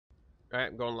All right,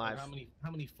 I'm going Or live.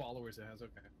 how many followers it has?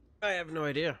 Okay. I have no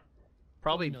idea.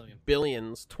 Probably 20 million.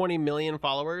 billions. 20 million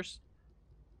followers.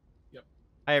 Yep.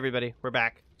 Hi, everybody. We're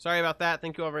back. Sorry about that.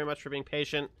 Thank you all very much for being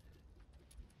patient.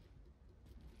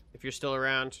 If you're still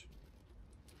around.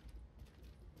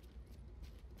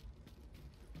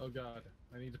 Oh god,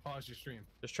 I need to pause your stream.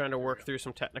 Just trying to work through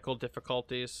some technical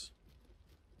difficulties.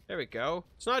 There we go.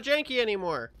 It's not janky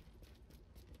anymore.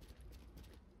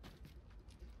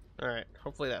 Alright,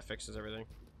 hopefully that fixes everything.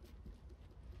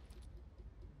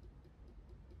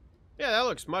 Yeah, that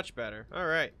looks much better.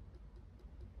 Alright.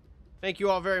 Thank you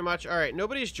all very much. Alright,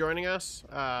 nobody's joining us.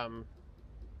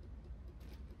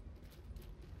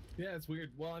 Yeah, it's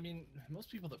weird. Well, I mean,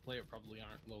 most people that play it probably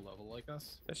aren't low level like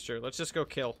us. That's true. Let's just go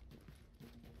kill.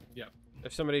 Yep.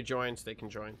 If somebody joins, they can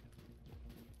join.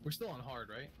 We're still on hard,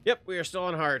 right? Yep, we are still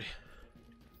on hard.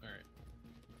 Alright.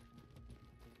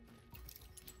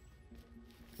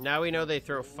 Now we know they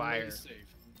throw fire. Safe.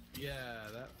 Yeah,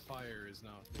 that fire is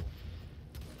not cool.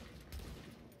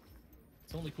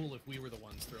 It's only cool if we were the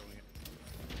ones throwing it.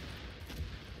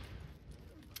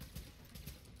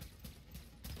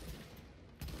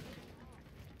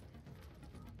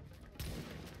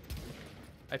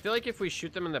 I feel like if we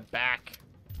shoot them in the back.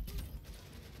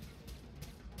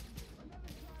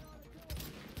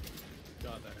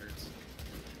 God, that hurts.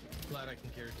 Glad I can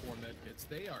carry 4 medkits.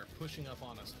 They are pushing up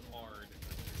on us hard.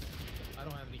 I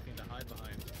don't have anything to hide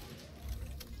behind.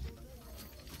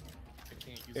 I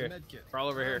can't use Here, a medkit. crawl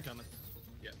over here. Coming.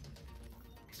 Yeah.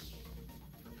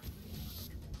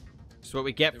 This is what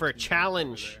we get for a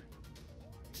challenge.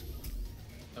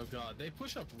 Oh god, they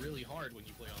push up really hard when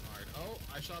you play on hard. Oh,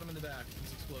 I shot him in the back.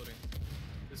 He's exploding.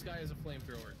 This guy is a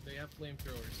flamethrower. They have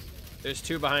flamethrowers. There's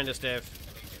 2 behind us, Dave.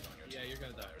 Yeah, you're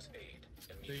gonna die.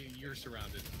 You're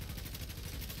surrounded.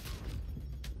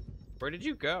 Where did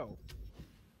you go?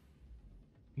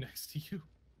 Next to you.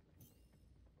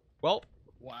 Well.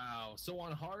 Wow. So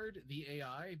on hard, the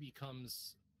AI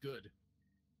becomes good.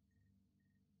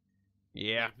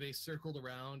 Yeah. Like they circled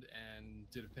around and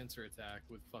did a pincer attack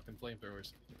with fucking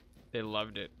flamethrowers. They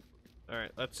loved it.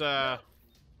 Alright, let's Oh,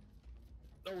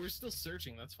 we're still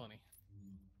searching. That's funny.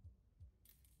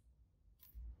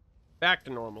 back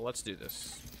to normal. Let's do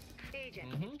this. Agent,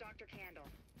 it's Dr. Candle.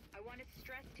 I want to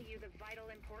stress to you the vital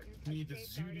importance We need of the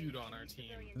zoo dude on our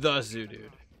team. The zoo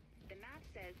dude. The map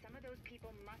says some of those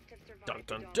people must have survived.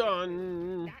 Dun dun the dog.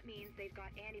 dun. That means they've got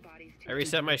antibodies to I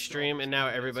reset my stream and now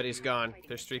everybody's gone.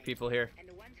 There's 3 people here. And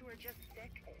the ones who are just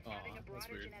sick, Aw, having a that's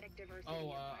broader weird. genetic diversity Oh,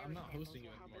 of I'm virus not samples hosting you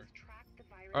will help anymore. us track the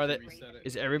virus Are they? Reset it.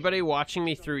 Is everybody watching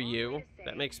me through you?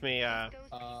 That makes me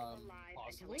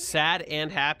Possibly. sad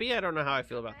and happy. I don't know how I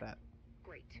feel about that.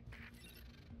 Great.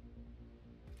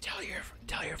 Tell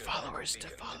your followers to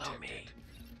follow me.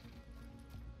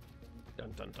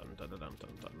 Dun dun dun dun dun dun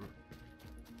dun.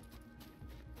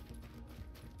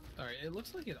 Alright, it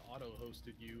looks like it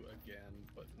auto-hosted you again,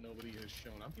 but nobody has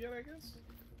shown up yet, I guess?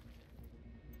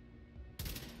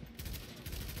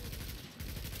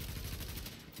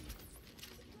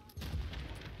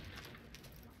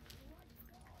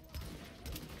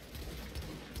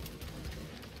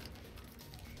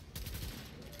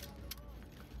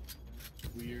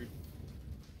 Weird.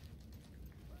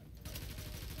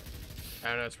 I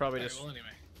don't know. It's probably Alright, just well, anyway.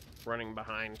 running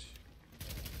behind.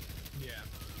 Yeah,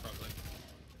 probably.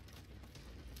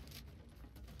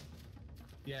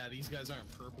 Yeah, these guys aren't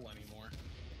purple anymore.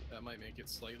 That might make it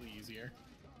slightly easier.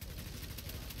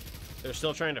 They're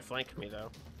still trying to flank me though.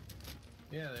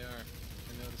 Yeah, they are.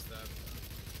 I noticed that.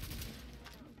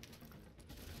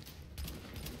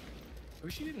 I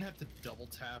wish you didn't have to double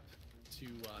tap to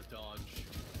dodge.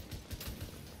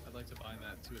 I'd like to bind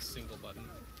that to a single button.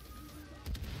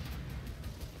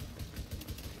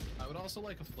 I would also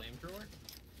like a flamethrower.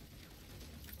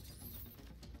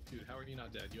 Dude, how are you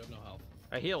not dead? You have no health.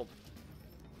 I healed.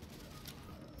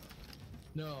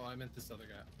 No, I meant this other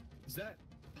guy. Is that...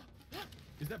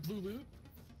 Is that blue loot?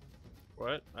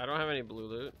 What? I don't have any blue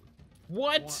loot.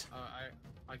 What?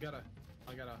 I gotta...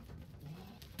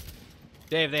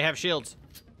 Dave, they have shields.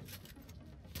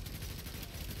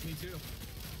 Me too.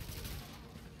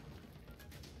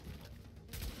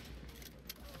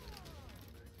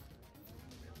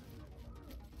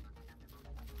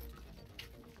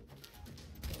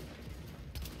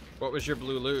 What was your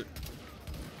blue loot?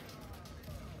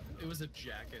 It was a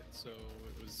jacket, so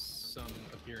it was some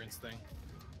appearance thing.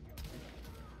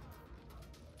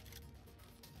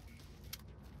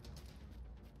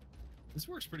 This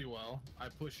works pretty well. I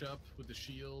push up with the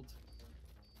shield.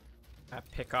 I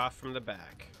pick off from the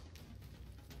back.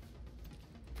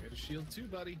 Get a shield too,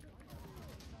 buddy.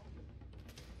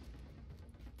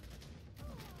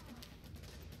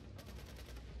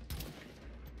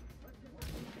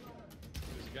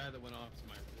 guy that went off to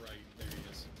my right, there he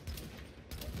is.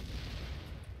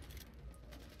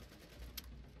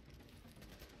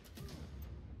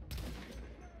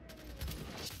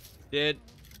 Did.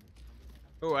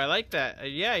 Oh, I like that.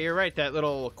 Yeah, you're right. That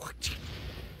little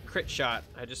crit shot.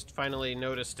 I just finally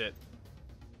noticed it.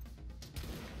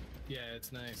 Yeah,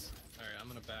 it's nice. Alright, I'm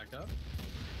gonna back up.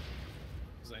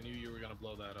 Because I knew you were gonna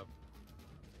blow that up.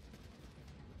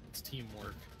 It's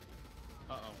teamwork.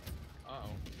 Uh-oh. Uh-oh.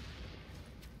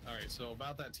 Alright, so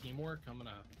about that teamwork, I'm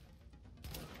gonna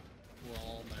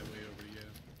crawl my way over to you.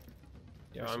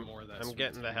 Yeah, Some more of that I'm sweet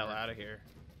getting the hell teamwork. out of here.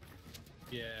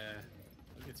 Yeah,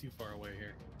 don't get too far away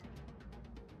here.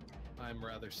 I'm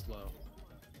rather slow.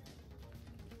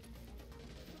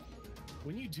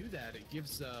 When you do that, it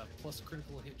gives plus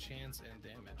critical hit chance and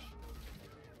damage.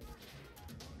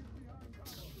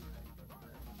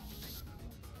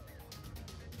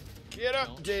 Get up,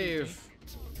 Don't shoot Dave.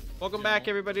 me. Welcome back, Don't.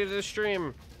 everybody, to the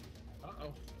stream.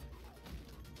 Uh-oh.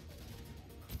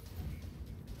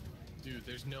 Dude,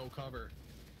 there's no cover.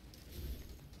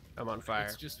 I'm on fire.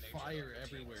 It's just fire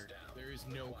everywhere. There is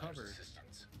no cover.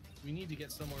 We need to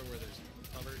get somewhere where there's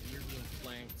cover. You're being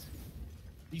flanked.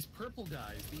 These purple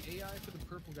guys, the AI for the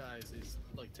purple guys is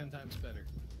like 10 times better.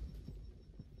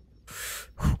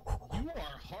 You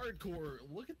are hardcore.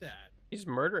 Look at that. He's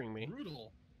murdering me.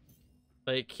 Brutal.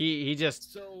 Like he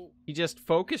just So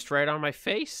focused right on my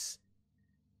face.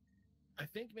 I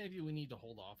think maybe we need to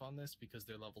hold off on this because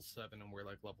they're level 7 and we're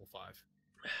like level 5.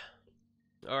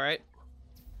 All right.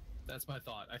 That's my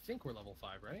thought. I think we're level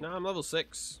 5, right? No, I'm level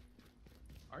 6.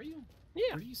 Are you?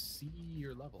 Yeah. Where do you see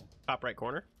your level? Top right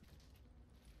corner.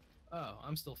 Oh,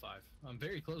 I'm still 5. I'm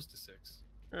very close to 6.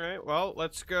 All right. Well,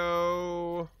 let's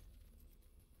go.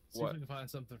 See What? if we can find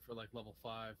something for like level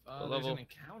 5. What There's level? an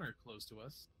encounter close to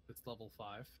us. It's level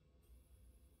 5.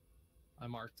 I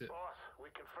marked it. Boss, we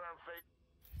confirm fate.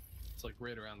 It's like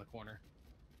right around the corner.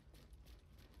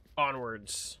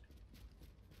 Onwards.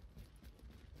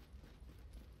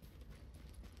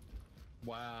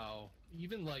 Wow.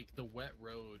 Even like the wet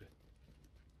road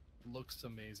looks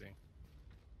amazing.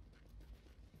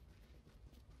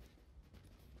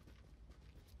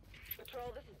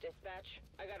 Patrol, this is dispatch.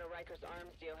 I got a Rikers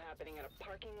Arms deal happening at a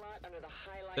parking lot under the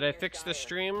High Line. Did I near fix the Dyer.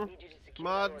 stream Need you to secure the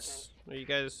mods? Are you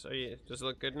guys? Does it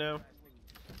look good now?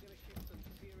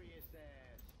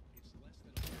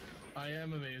 I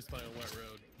am amazed by a wet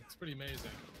road. It's pretty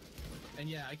amazing. And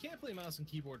yeah, I can't play mouse and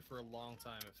keyboard for a long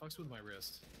time. It fucks with my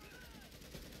wrist.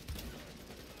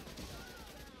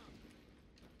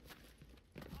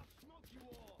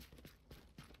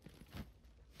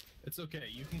 It's okay.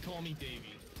 You can call me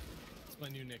Davey. It's my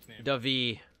new nickname.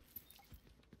 Davy.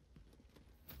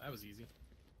 That was easy.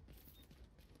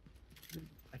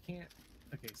 I can't.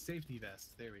 Okay, safety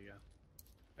vest. There we go.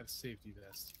 Have safety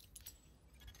vest.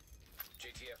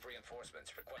 GTF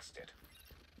reinforcements requested.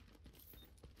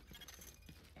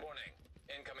 Warning.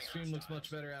 Incoming Stream looks hostiles.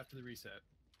 much better after the reset.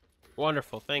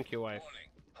 Wonderful. Thank you, wife. Warning.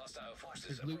 Hostile forces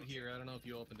There's loot approaching. here. I don't know if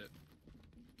you opened it.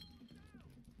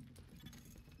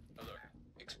 Alert.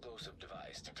 Explosive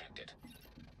device detected.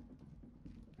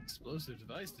 Explosive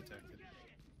device detected.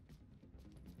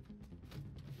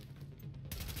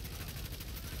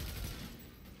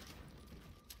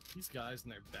 These guys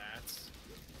and their bats.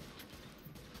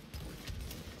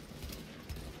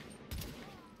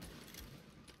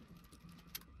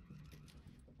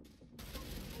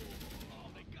 Oh,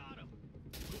 they got him.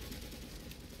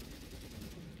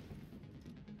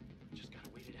 Just gotta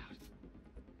wait it out.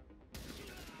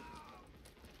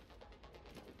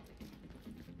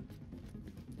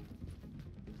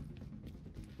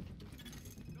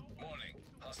 Warning.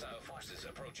 Hostile forces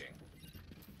approaching.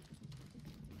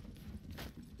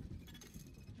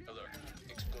 Alert.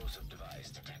 Explosive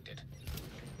device detected.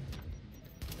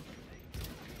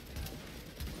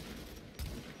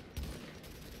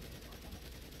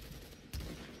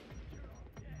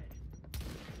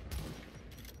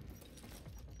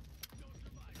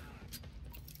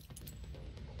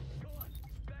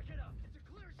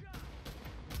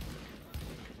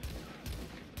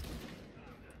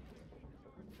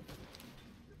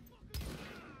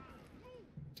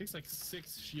 Takes like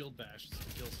 6 shield bashes to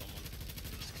kill someone.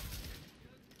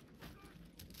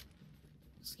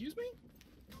 Excuse me?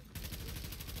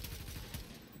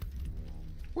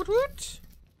 Woot woot.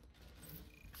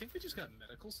 I think we just got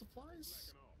medical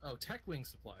supplies. Oh, tech wing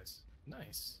supplies.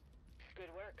 Nice. Good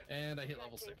work. And I hit Got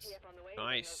level 6. JTF on the way to bring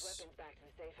those Nice. weapons back to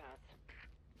the safe house.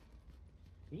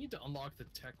 We need to unlock the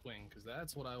tech wing because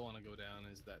that's what I want to go down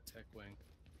is that tech wing.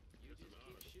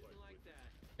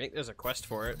 I think there's a quest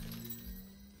for it.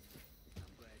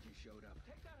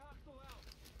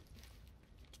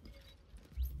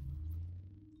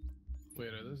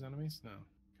 Wait, are those enemies? No.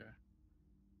 Okay.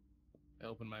 I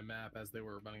opened my map as they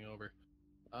were running over.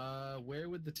 Where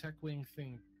would the tech wing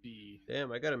thing be?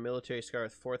 Damn, I got a military scar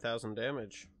with 4,000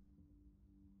 damage.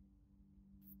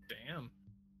 Damn.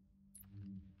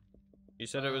 You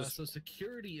said it was... So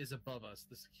security is above us,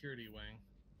 the security wing.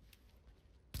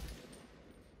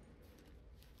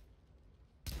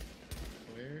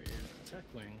 Where is the tech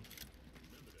wing?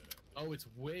 Oh, it's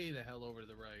way the hell over to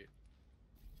the right.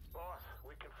 Boss,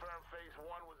 we confirmed phase 1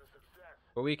 was a success.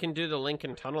 But we can do the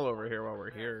Lincoln Tunnel over here while we're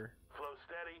here. Flow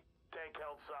steady, tank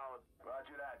held solid.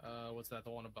 Roger that. What's that, the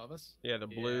one above us? Yeah, the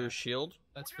blue shield.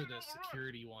 That's for the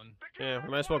security one. Yeah, we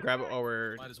might as well grab it while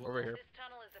we're Might as well. over here. This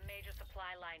tunnel is a major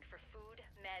supply line for food,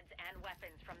 meds, and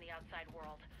weapons from the outside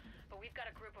world. But we've got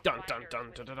a group of Dun dun riders dun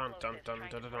with dun dun dun explosives dun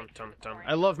trying dun to dun break dun through the dun. core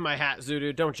I love my hat,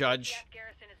 Zudu. Don't The judge. Jeff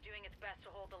Garrison is doing its best to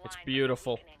hold the It's line, but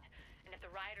beautiful. they're weakening. And if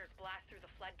the riders blast through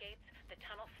the floodgates, the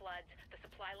tunnel floods, the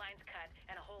supply lines cut,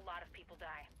 and a whole lot of people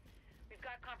die. We've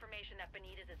got confirmation that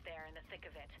Benitez is there in the thick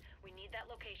of it. We need that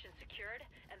location secured,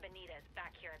 and Benitez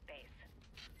back here at base.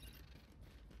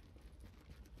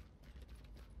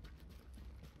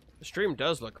 The stream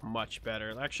does look much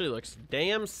better. It actually looks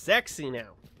damn sexy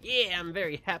now. Yeah, I'm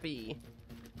very happy.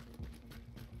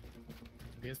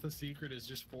 I guess the secret is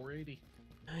just 480.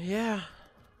 Yeah.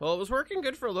 Well, it was working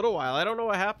good for a little while. I don't know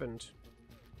what happened.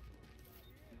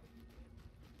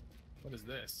 What is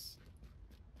this?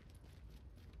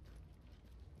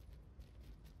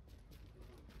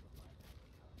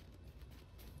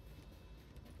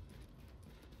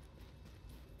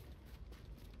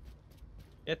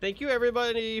 Yeah, thank you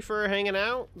everybody for hanging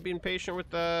out, being patient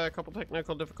with a couple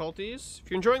technical difficulties. If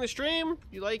you're enjoying the stream,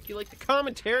 you like the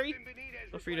commentary,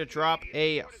 feel free to drop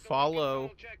a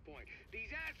follow.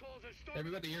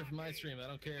 Everybody here from my stream, I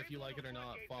don't care if you like it or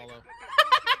not, follow.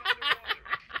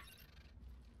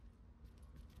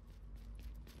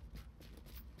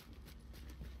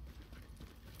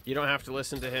 You don't have to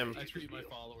listen to him. I treat my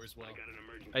followers well.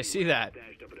 I see that.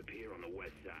 Dashed up at a pier on the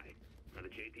west side. Now the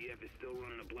JTF is still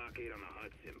running a blockade on the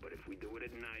Hudson, but if we do it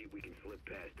at night, we can slip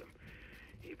past them.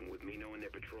 Even with me knowing their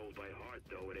patrols by heart,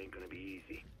 though, it ain't gonna be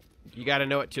easy. You gotta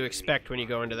know what to expect when you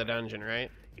go into the dungeon,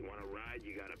 right? You wanna ride,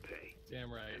 you gotta pay.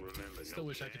 Damn right. And remember, Still no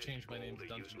wish I could cash, change my name to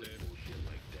gold, or Dungeon useless Dave. bullshit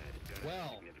like that. It's gotta have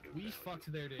Well, significant we value.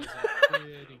 fucked their days up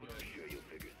pretty I'm good. sure you'll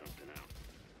figure something out.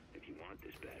 If you want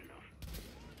this bad enough.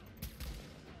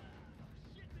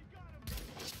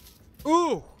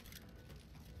 Ooh!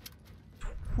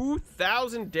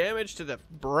 2,000 damage to the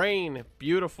brain.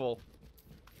 Beautiful.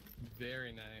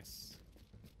 Very nice.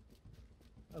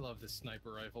 I love this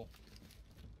sniper rifle.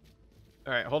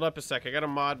 Alright, hold up a sec. I gotta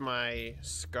mod my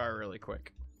scar really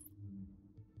quick.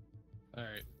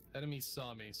 Alright, enemies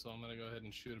saw me, so I'm gonna go ahead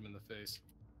and shoot him in the face.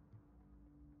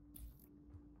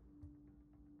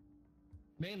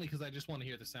 Mainly because I just want to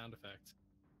hear the sound effect.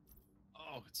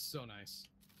 Oh, it's so nice.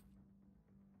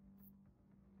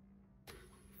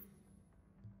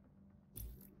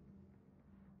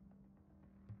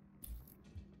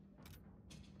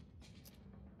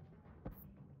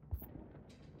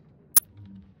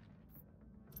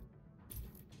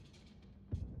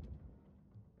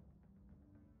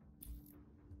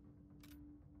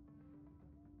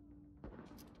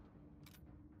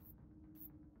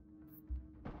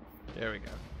 There we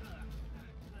go.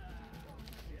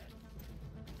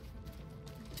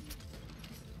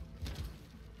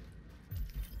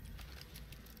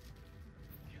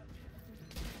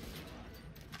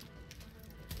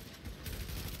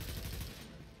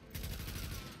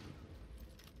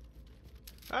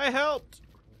 I helped!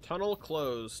 Tunnel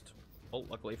closed. Oh,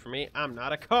 luckily for me, I'm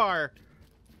not a car.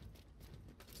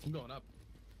 I'm going up.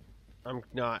 I'm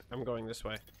not. I'm going this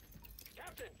way.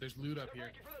 Captain! There's loot up They're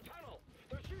here. breaking for the tunnel!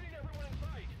 They're shooting everyone in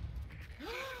sight!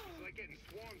 Like getting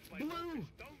swarmed by Blue!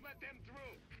 locusts. Don't let them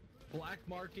through! Black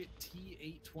Market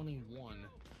T821.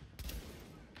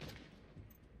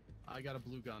 I got a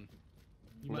blue gun.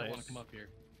 You might want Nice. to come up here.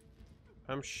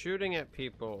 I'm shooting at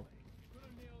people.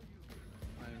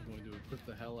 I am going to equip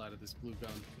the hell out of this blue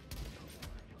gun.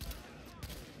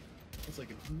 It's like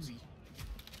an Uzi.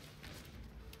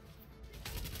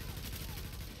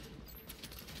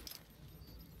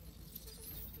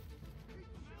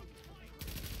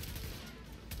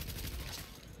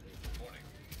 Warning.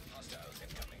 Hostiles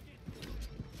incoming.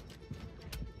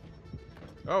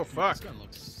 Oh, fuck. This gun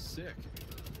looks sick.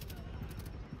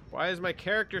 Why is my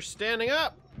character standing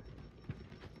up?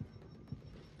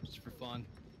 Just for fun.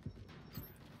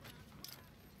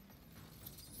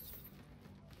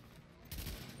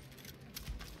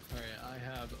 Alright, I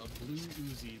have a blue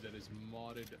Uzi that is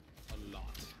modded a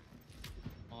lot.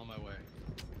 On my way.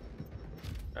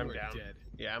 I'm You are down. dead.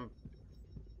 Yeah,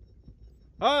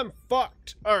 I'm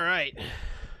fucked. All right.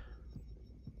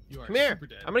 You are Come here. super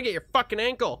dead. I'm gonna get your fucking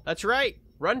ankle. That's right.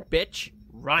 Run, bitch.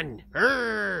 Run.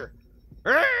 Urgh.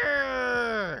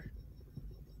 Urgh.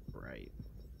 Right.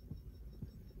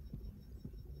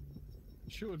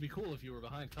 Sure would be cool if you were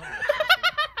behind cover.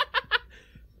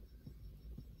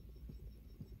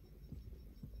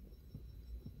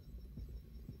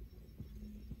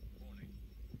 Warning.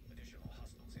 Additional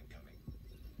hostiles incoming.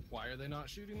 Why are they not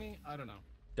shooting me? I don't know.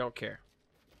 Don't care.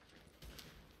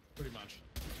 Pretty much.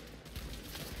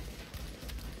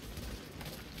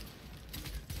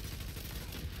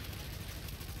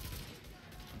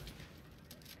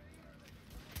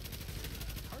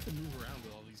 Hard to move around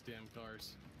with all these damn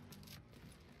cars.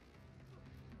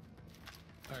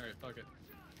 Alright, fuck it.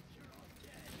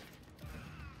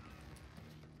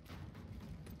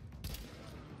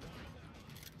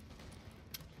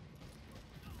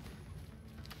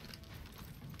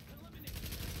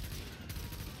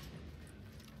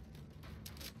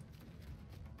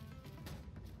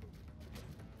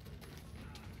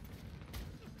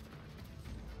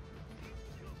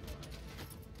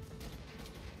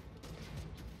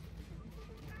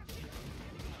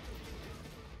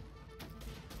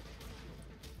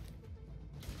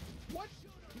 What?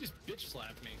 You just bitch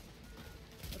slapped me.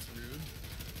 That's rude.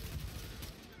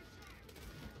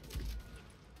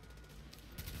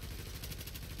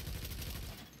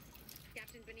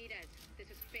 Captain Benitez, this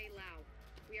is Pheno.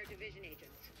 We are division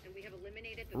agents, and we have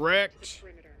eliminated the Wrecked.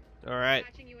 perimeter. All right.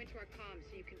 Patching you into our comms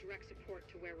so you can direct support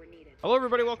to where we're needed. Hello,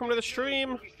 everybody. Welcome to the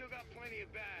stream. We still got plenty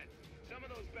of bad. Some of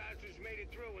those bastards made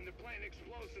it through and they're planting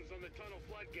explosives on the tunnel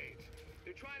floodgates.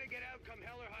 They're trying to get out come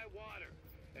hell or high water.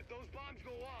 If those bombs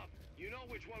go off, you know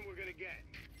which one we're gonna get.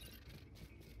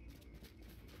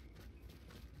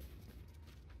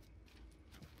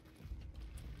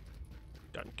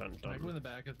 Dun dun Can I go in dun. the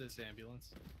back of this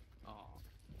ambulance? Aw.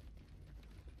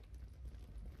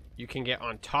 You can get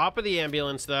on top of the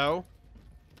ambulance, though.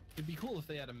 It'd be cool if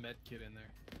they had a med kit in there.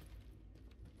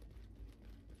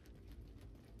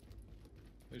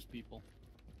 There's people.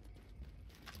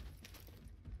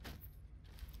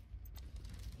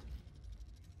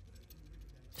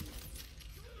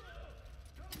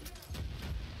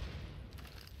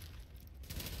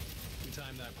 We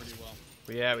timed that pretty well.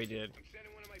 Yeah, we did. I'm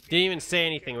sending one of my Didn't even say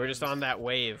anything. We're just on that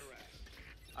wave.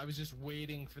 I was just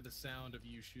waiting for the sound of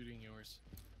you shooting yours.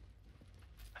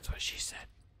 That's what she said.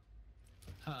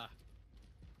 Ha.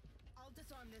 I'll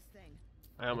disarm this thing.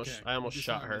 I almost Okay,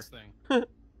 shot disarm her. this thing.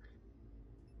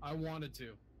 I wanted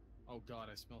to. Oh god,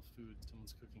 I smell food.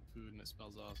 Someone's cooking food and it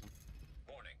smells awesome.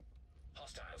 Warning.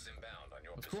 Hostiles inbound on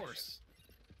your Of position. course.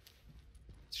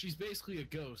 She's basically a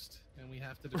ghost, and we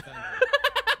have to defend her.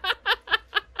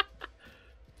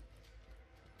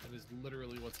 That is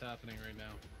literally what's happening right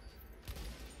now.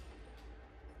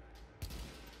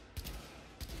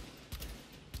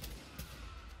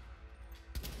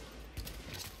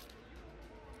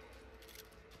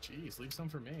 Jeez, leave some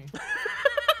for me.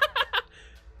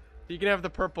 You can have the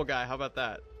purple guy. How about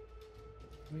that?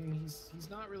 I mean, he's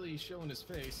not really showing his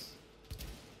face.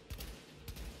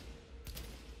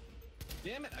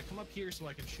 Damn it, I come up here so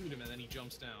I can shoot him and then he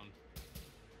jumps down.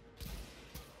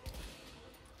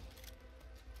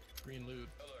 Green loot.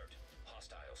 Alert.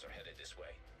 Hostiles are headed this way.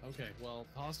 Okay, well,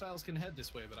 hostiles can head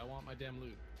this way, but I want my damn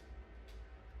loot.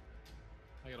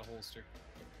 I got a holster.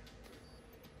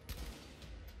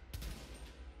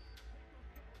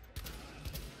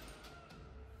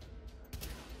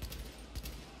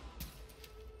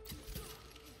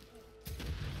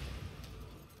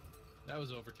 That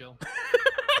was overkill.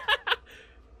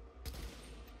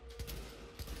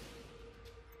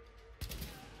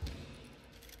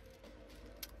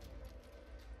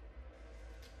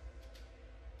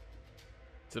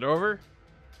 Is it over?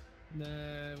 Nah,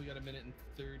 we got a minute and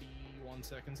 31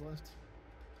 seconds left.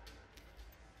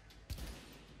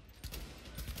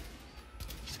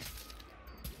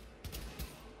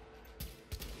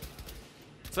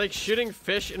 It's like shooting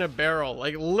fish in a barrel.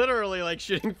 Like, literally like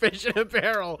shooting fish in a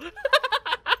barrel.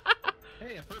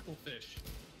 Hey, a purple fish.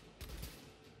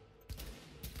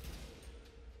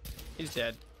 He's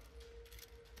dead.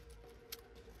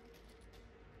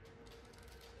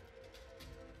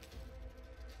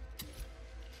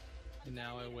 And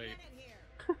now I wait.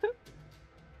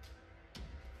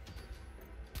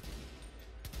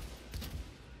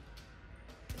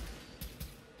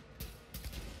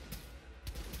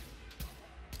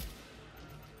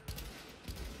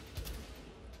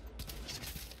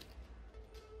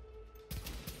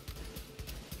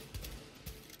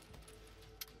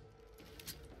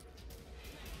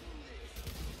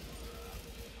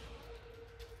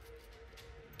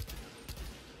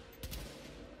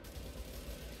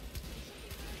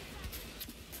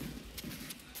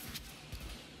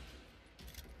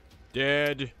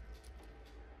 Dead.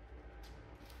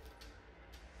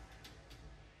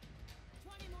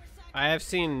 20 more seconds. I have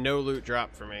seen no loot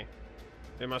drop for me.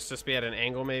 It must just be at an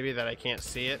angle maybe that I can't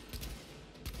see it.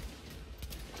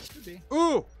 Could be.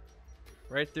 Ooh!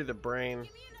 Right through the brain.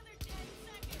 Give me another 10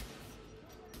 seconds.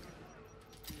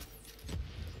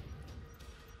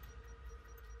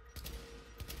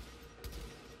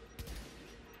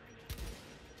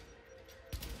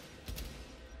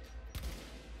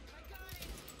 I got it.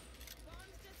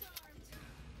 Bombs disarmed.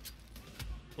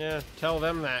 Yeah, tell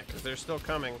them that, because they're still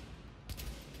coming.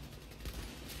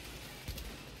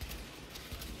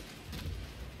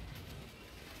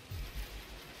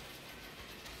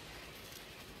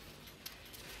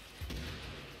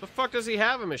 The fuck does he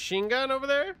have? A machine gun over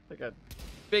there? Like a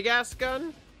big ass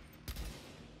gun?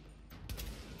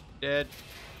 Dead.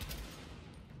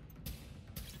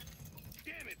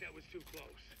 Damn it, that was too close.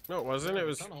 No, it wasn't. It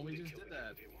was Tunnel, we just did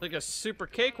that. like a super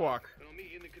cakewalk. And I'll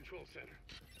meet you in the control center.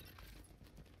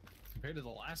 Compared to the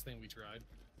last thing we tried.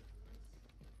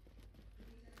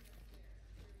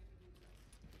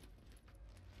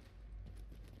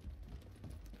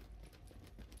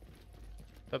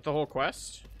 That the whole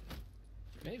quest?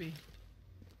 Maybe.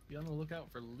 Be on the lookout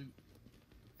for loot.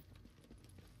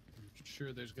 I'm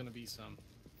sure there's gonna be some.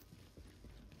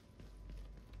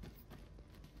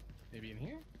 Maybe in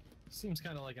here? Seems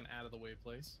kind of like an out-of-the-way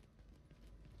place.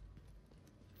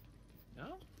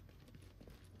 No?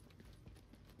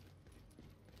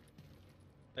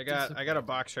 I got a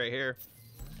box right here.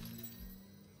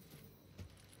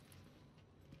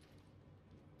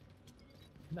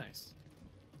 Nice.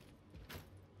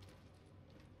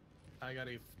 I got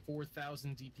a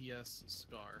 4,000 DPS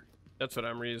scar. That's what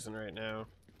I'm using right now.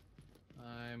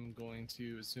 I'm going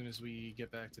to, as soon as we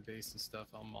get back to base and stuff,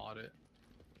 I'll mod it.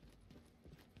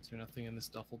 Is there nothing in this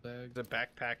duffel bag? There's a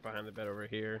backpack behind the bed over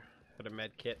here. Had a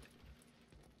med kit.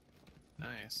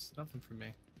 Nice. Nothing for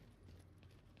me.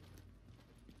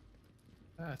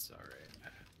 That's alright.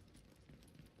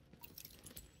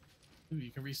 Ooh,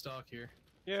 you can restock here.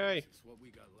 Yay! This is what we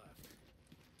got left.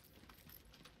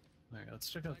 Alright, let's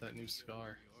check out that new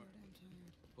scar.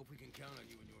 Hope we can count on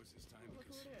you and yours this time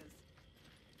because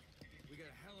we got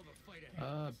a hell of a fight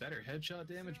ahead. Better headshot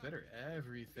damage, better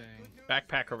everything.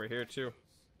 Backpack over here too.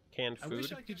 Canned I wish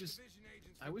food. I could just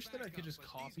that I could just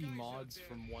copy mods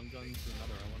from one gun to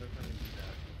another. I wonder if I can do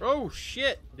that. Oh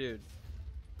shit, dude.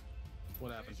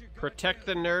 What happened? Protect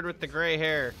the nerd with the gray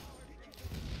hair.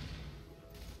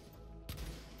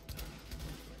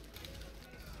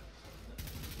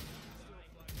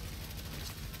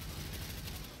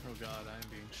 Oh god, I'm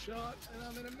being shot and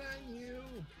I'm in a menu.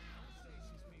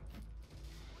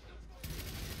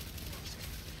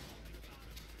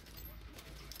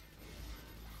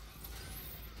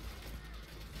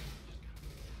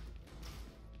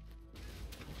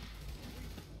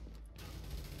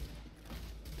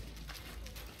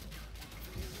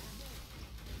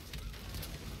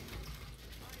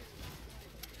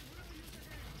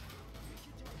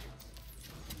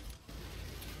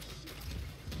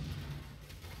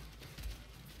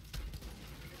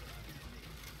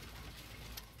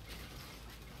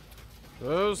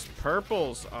 Those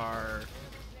purples are...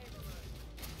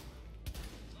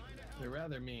 They're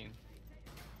rather mean.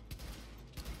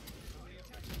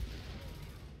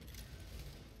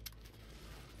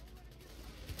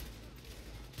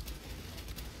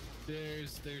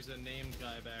 There's a named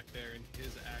guy back there, and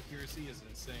his accuracy is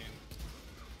insane.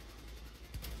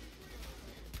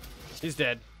 He's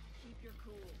dead. Keep your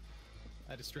cool.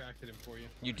 I distracted him for you.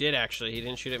 You did actually. He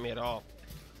didn't shoot at me at all.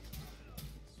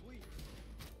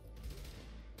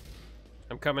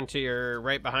 I'm coming to your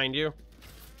right behind you.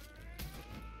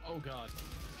 Oh god.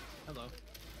 Hello.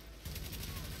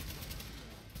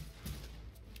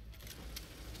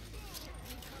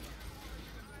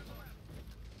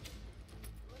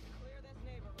 Clear this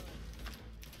neighborhood.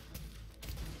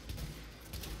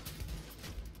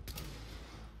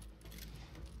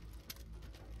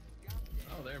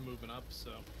 Oh, they're moving up,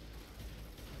 so.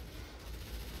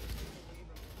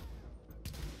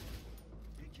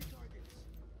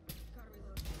 Gotta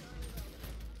reload.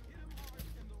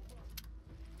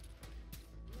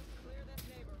 Clear this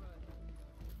neighborhood.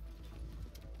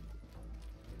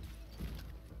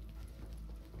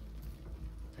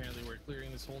 Apparently we're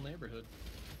clearing this whole neighborhood.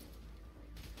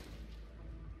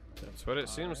 That's what it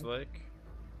seems like.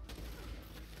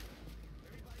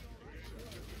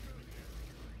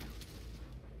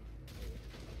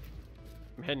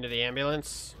 I'm heading to the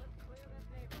ambulance.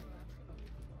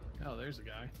 Oh, there's a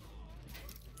guy.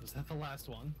 Was that the last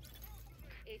one?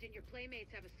 Agent, your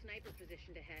playmates have a sniper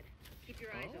positioned ahead. Keep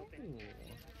your eyes open.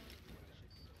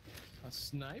 A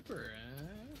sniper,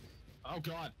 eh? Oh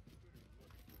god!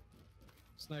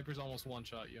 Snipers almost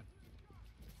one-shot you.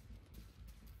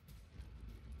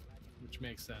 Which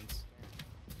makes sense.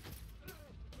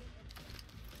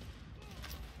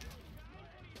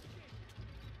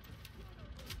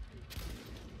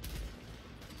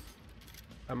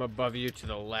 I'm above you to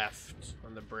the left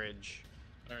on the bridge.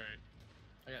 Alright.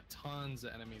 I got tons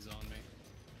of enemies on me.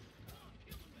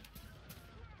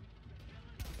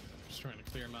 Just trying to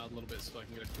clear them out a little bit so I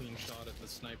can get a clean shot at the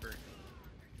sniper.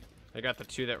 I got the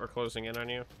two that were closing in on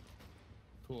you.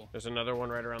 Cool. There's another one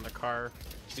right around the car.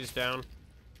 He's down.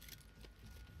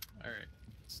 Alright.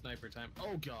 Sniper time.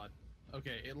 Oh god.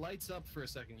 Okay, it lights up for a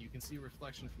second. You can see a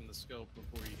reflection from the scope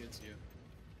before he hits you.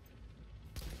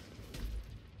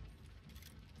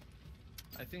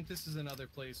 I think this is another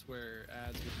place where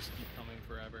ads would just keep coming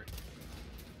forever.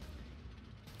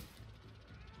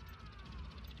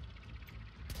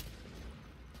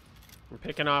 I'm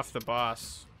picking off the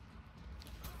boss.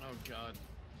 Oh god.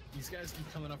 These guys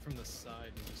keep coming up from the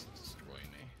side and just destroy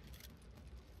me.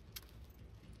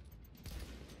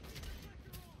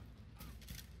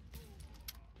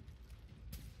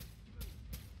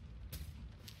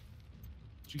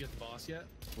 Did you get the boss yet?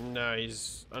 No,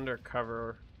 he's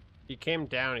undercover. He came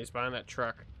down. He's behind that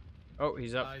truck. Oh,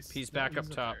 he's up. Nice. He's No, back up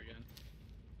he's top. there again.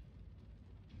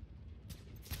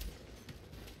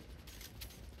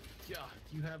 Yeah,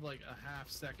 you have like a half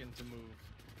second to move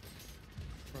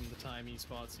from the time he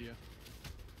spots you.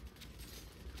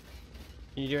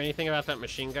 Can you do anything about that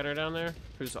machine gunner down there?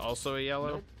 Who's also a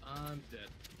yellow? Nope, I'm dead.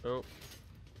 Oh.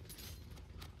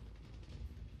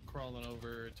 Crawling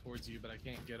over towards you, but I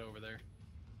can't get over there.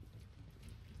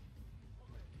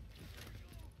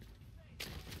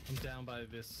 I'm down by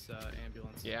this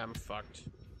ambulance. Yeah, I'm fucked.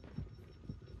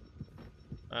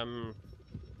 Can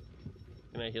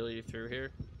I heal you through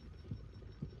here?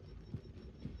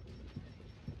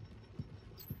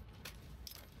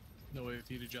 No way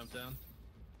for you to jump down.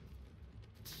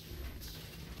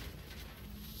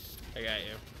 I got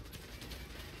you.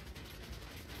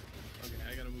 Okay,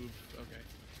 I gotta move. Okay.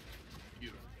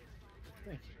 Beautiful.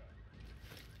 Thank you.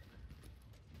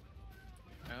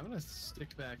 Alright, I'm gonna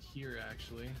stick back here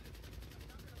actually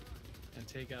and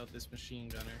take out this machine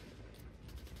gunner.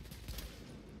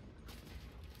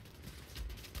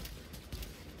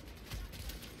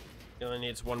 He only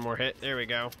needs one more hit. There we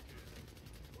go.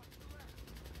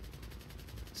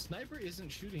 Sniper isn't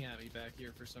shooting at me back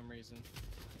here for some reason.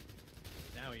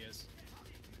 Now he is.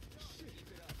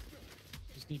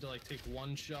 Just need to like take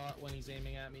one shot when he's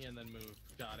aiming at me and then move.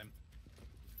 Got him.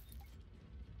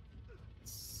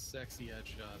 Sexy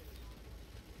headshot.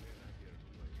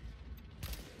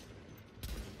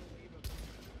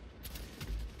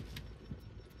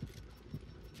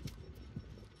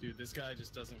 Dude, this guy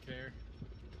just doesn't care.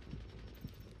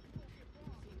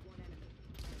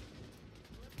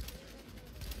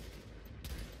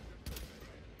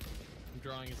 I'm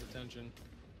drawing his attention.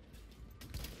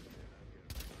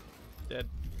 Dead.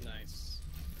 Nice.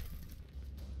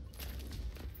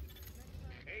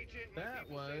 Agent, That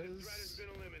my people say the was threat has been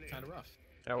eliminated. kind of rough.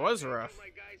 That was rough. My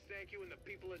guys thank you, and the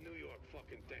people at New York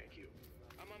fucking thank you.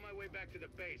 I'm on my way back to the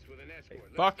base with an escort.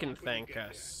 Let's Fucking talk when you thank get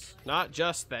us. Not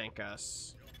just thank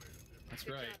us. That's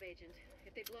Good right. job, Agent.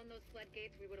 If they'd blown those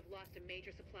floodgates, we would have lost a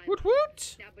major supply Woot line.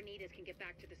 woot! Now Benitez can get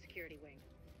back to the security wing.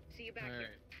 See you back All here.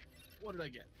 right. What did I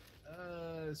get?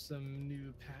 Some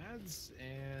new pads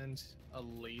and a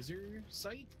laser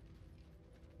sight.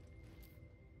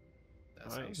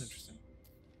 That sounds Nice. interesting.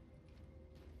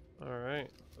 All right.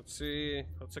 Let's see.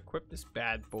 Let's equip this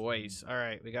bad boys. All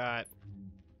right, we got.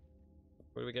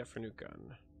 What do we get for new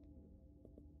gun?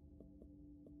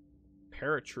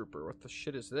 Paratrooper. What the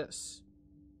shit is this?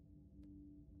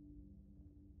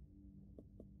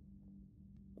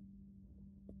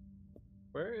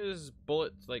 Where is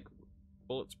bullets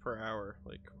bullets per hour,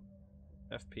 like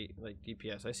FP, like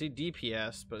DPS? I see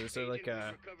DPS, but is there like Agent, a?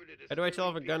 we recovered a How do I tell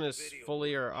if a disturbing gun piece is of video.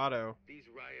 fully or auto? These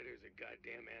rioters are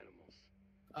goddamn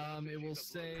animals. It will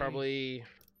say Probably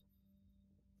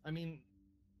I mean,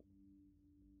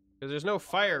 because there's no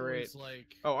fire auto rate. is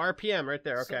like Oh, RPM right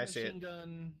there. Okay, I see it. submachine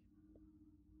gun.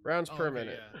 Rounds Oh, per okay,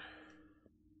 minute. yeah.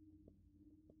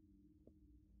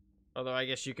 Although I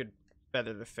guess you could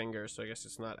feather the fingers, so I guess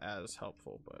it's not as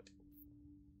helpful. But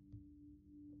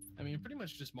I mean, pretty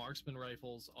much just marksman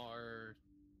rifles are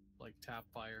like tap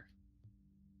fire,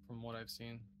 from what I've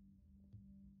seen.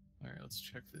 All right, let's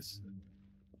check this.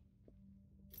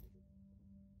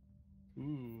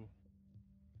 Ooh,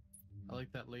 I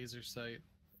like that laser sight.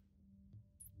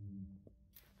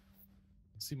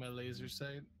 See my laser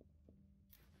sight?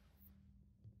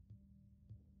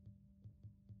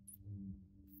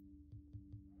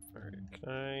 Alright, can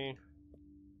I...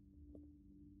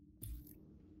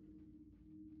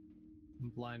 I'm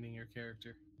blinding your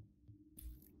character.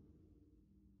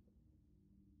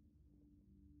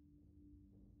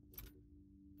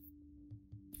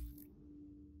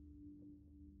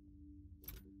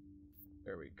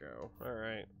 There we go.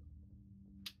 Alright.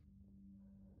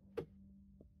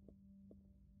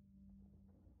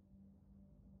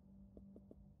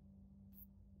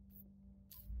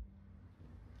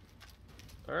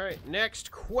 Alright,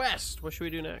 next quest. What should we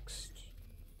do next?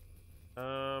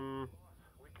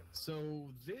 So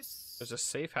this There's a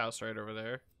safe house right over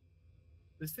there.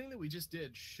 this thing that we just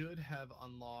did should have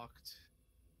unlocked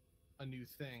a new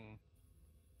thing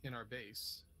in our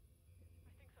base.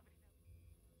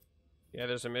 Yeah,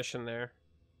 there's a mission there.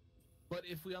 But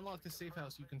if we unlock the safe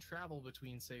house, you can travel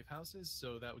between safe houses,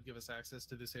 so that would give us access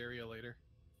to this area later.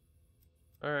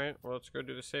 Alright, well, let's go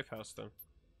do the safe house then.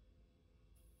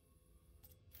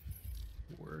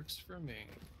 Works for me.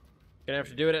 Gonna have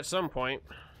to do it at some point.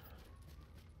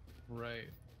 Right.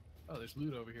 Oh, there's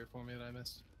loot over here for me that I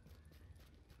missed.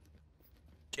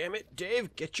 Damn it,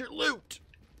 Dave, get your loot!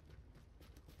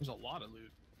 There's a lot of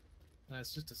loot.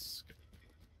 That's just a...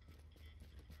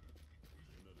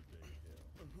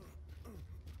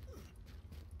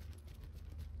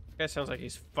 Guy sounds like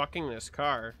he's fucking this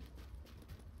car.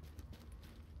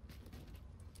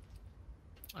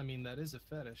 I mean, that is a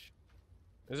fetish.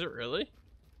 Is it really?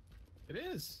 It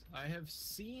is. I have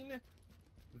seen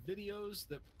videos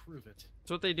that prove it.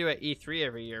 That's what they do at E3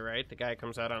 every year, right? The guy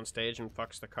comes out on stage and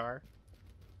fucks the car.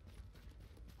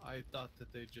 I thought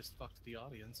that they just fucked the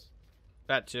audience.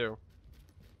 That too.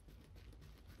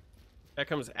 That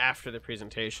comes after the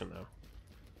presentation, though.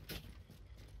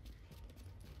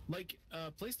 Like,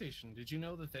 PlayStation, did you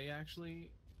know that they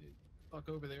actually fuck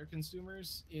over their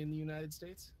consumers in the United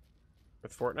States?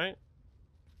 With Fortnite?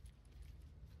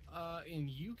 In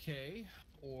UK,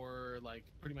 or like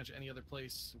pretty much any other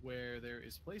place where there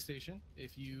is PlayStation,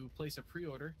 if you place a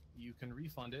pre-order, you can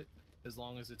refund it as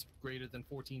long as it's greater than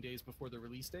 14 days before the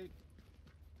release date.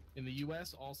 In the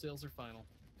US, all sales are final.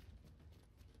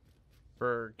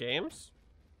 For games?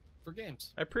 For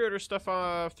games. I pre-order stuff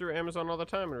through Amazon all the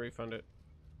time and refund it.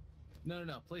 No,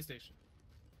 PlayStation.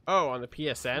 Oh, on the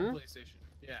PSN? PlayStation.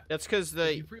 Yeah. That's because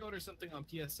If you the... pre-order something on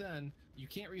PSN, you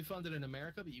can't refund it in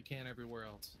America, but you can everywhere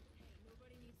else.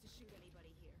 Nobody needs to shoot anybody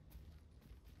here.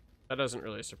 That doesn't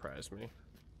really surprise me.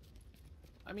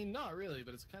 I mean, not really,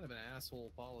 but it's kind of an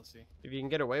asshole policy. If you can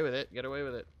get away with it, get away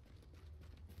with it.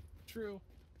 True.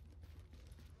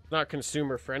 Not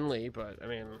consumer friendly, but I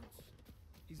mean...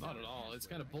 Not at all. It's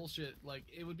kind of bullshit. Like,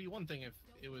 it would be one thing if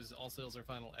it was all sales are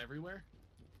final everywhere.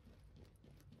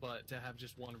 But to have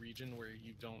just one region where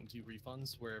you don't do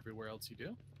refunds where everywhere else you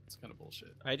do, it's kind of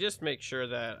bullshit. I just make sure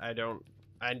that I don't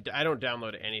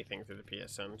download anything through the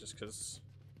PSN just because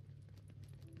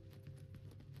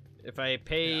if I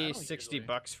pay Yeah, I don't 60 usually.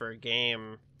 bucks for a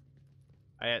game,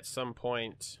 I at some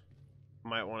point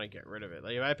might want to get rid of it.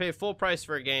 Like if I pay full price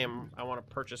for a game, I want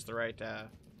to purchase the right to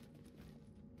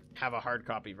have a hard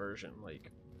copy version.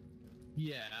 Like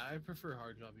Yeah, I prefer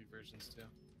hard copy versions too.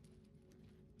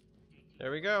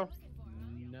 there we go.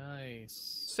 Nice.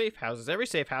 Safe houses. Every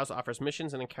safe house offers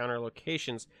missions and encounter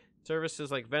locations.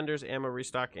 Services like vendors, ammo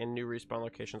restock, and new respawn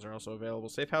locations are also available.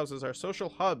 Safe houses are social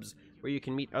hubs where you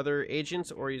can meet other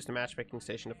agents or use the matchmaking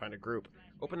station to find a group.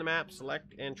 Open the map,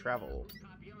 select, and travel.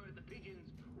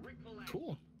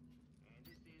 Cool. Agent,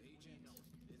 it's great to meet you.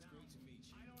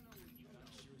 And I'm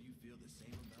sure you feel the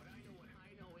same about me.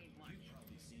 You've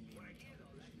probably seen me on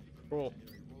television. Cool.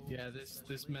 Yeah,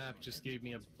 this map just gave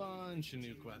me a bunch of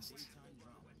new quests. Time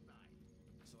drama.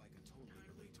 So I can totally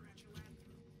relate to what you're going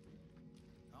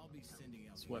through. I'll be sending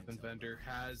out This the weapon intel. vendor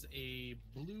has a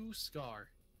blue scar.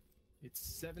 It's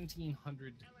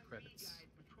 1,700 credits.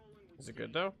 Is it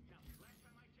good though?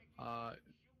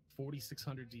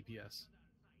 4,600 DPS.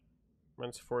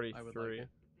 Mine's I 43. would like it.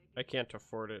 I can't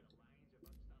afford it.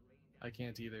 I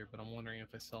can't either, but I'm wondering if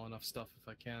I sell enough stuff if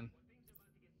I can.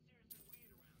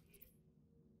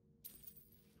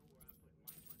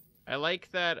 I like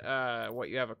that what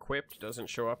you have equipped doesn't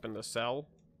show up in the cell,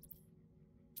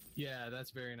 Yeah,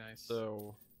 that's very nice.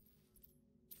 so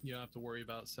You don't have to worry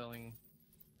about selling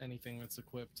anything that's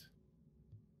equipped.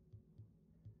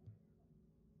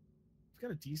 I've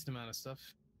got a decent amount of stuff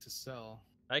to sell.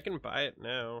 I can buy it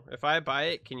now. If I buy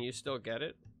it, can you still get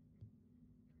it?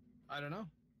 I don't know.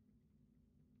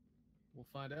 We'll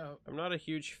find out. I'm not a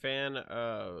huge fan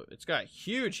of... It's got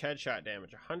huge headshot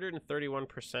damage. 131%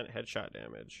 headshot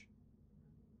damage.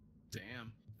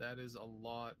 Damn, that is a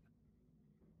lot.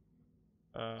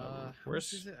 Um, How much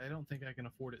where's is it? I don't think I can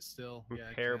afford it still. Yeah, I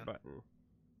compare can't. button?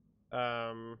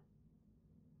 So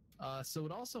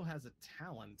it also has a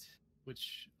talent,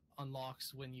 which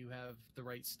unlocks when you have the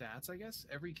right stats, I guess.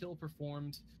 Every kill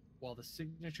performed while the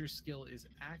signature skill is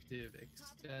active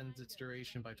extends its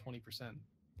duration by 20%.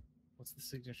 What's the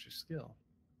signature skill?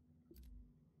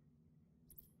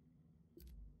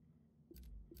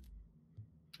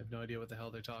 I have no idea what the hell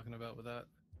they're talking about with that.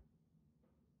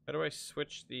 How do I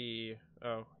switch the...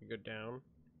 Oh, you go down.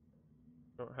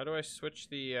 Oh, how do I switch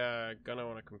the gun I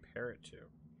want to compare it to?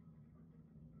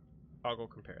 Toggle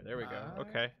compare. There we go.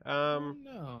 Okay.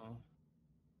 No.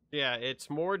 Yeah,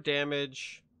 it's more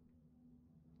damage.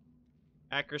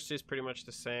 Accuracy is pretty much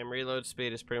the same. Reload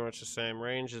speed is pretty much the same.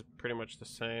 Range is pretty much the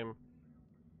same.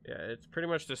 Yeah, it's pretty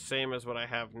much the same as what I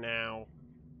have now.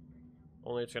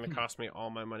 Only it's going to cost me all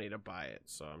my money to buy it,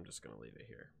 so I'm just going to leave it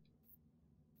here.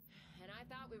 And I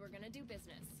thought we were gonna do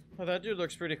business. Oh, that dude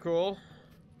looks pretty cool.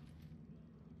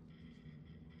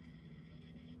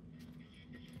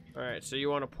 Alright, so you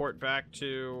want to port back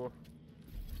to...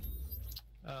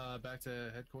 Back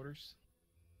to headquarters.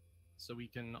 So we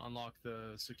can unlock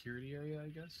the security area, I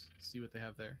guess. See what they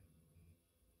have there.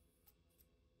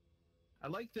 I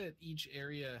like that each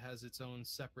area has its own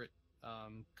separate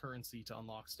currency to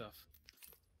unlock stuff.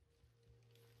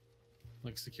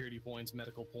 Like security points,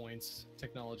 medical points,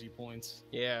 technology points.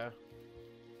 Yeah.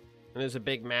 And there's a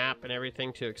big map and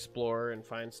everything to explore and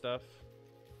find stuff.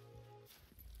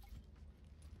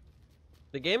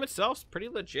 The game itself's pretty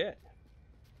legit.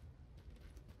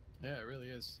 Yeah, it really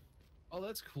is. Oh,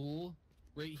 that's cool.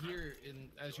 Right here,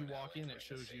 as you walk in, it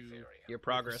shows you Your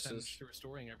progress percentage is... to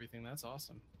restoring everything. That's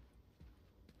awesome.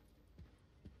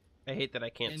 I hate that I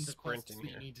can't And the sprint quests in that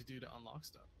here. you need to do to unlock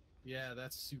stuff. Yeah,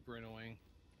 that's super annoying.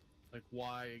 Like,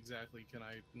 why exactly can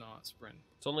I not sprint?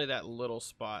 It's only that little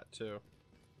spot, too.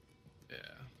 Yeah.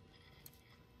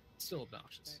 Still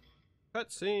obnoxious.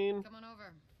 Cutscene. Come on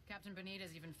over. Captain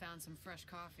Benitez even found some fresh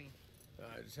coffee.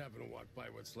 I just happened to walk by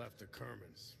what's left of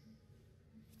Kerman's.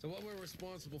 So what we're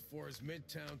responsible for is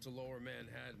Midtown to Lower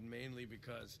Manhattan, mainly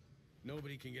because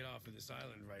nobody can get off of this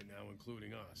island right now,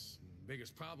 including us. The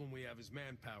biggest problem we have is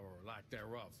manpower, or lack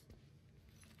thereof.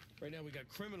 Right now we got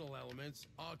criminal elements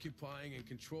occupying and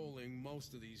controlling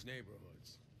most of these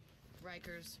neighborhoods.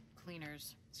 Rikers,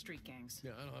 cleaners, street gangs.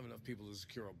 Yeah, I don't have enough people to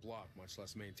secure a block, much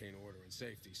less maintain order and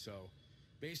safety, so...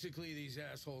 Basically, these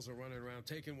assholes are running around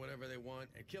taking whatever they want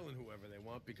and killing whoever they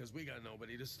want because we got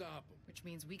nobody to stop them. Which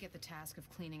means we get the task of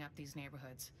cleaning up these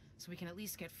neighborhoods, so we can at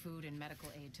least get food and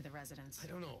medical aid to the residents. I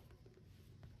don't know.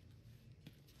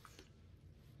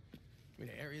 I mean,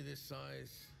 an area this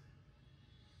size,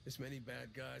 this many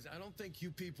bad guys, I don't think you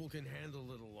people can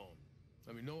handle it alone.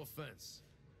 I mean, no offense.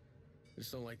 I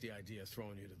just don't like the idea of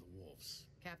throwing you to the wolves.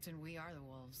 Captain, we are the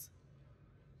wolves.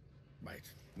 Right.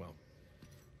 Well,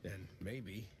 then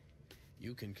maybe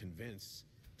you can convince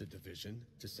the division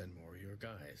to send more of your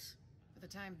guys. For the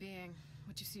time being,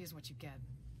 what you see is what you get.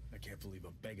 I can't believe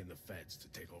I'm begging the feds to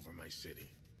take over my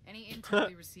city. Any intel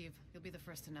we receive, you'll be the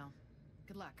first to know.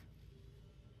 Good luck.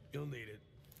 You'll need it.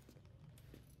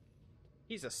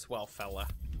 He's a swell fella.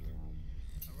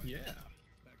 Yeah.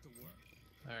 Back to work.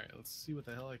 Alright, let's see what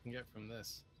the hell I can get from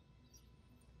this.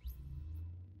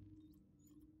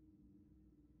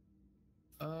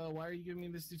 Why are you giving me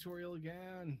this tutorial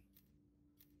again?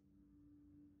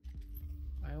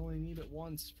 I only need it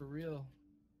once, for real.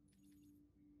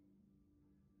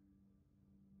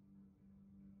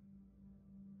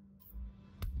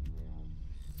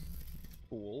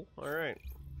 Cool. Alright.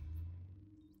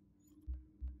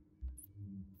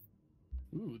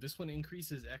 Ooh, this one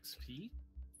increases XP?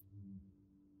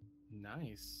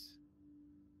 Nice.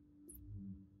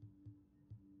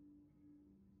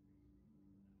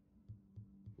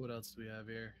 What else do we have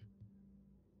here?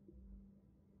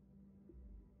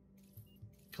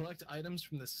 Collect items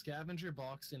from the scavenger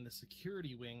box in the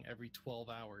security wing every 12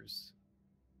 hours.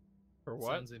 For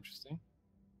what? Sounds interesting.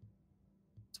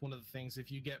 It's one of the things,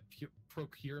 if you get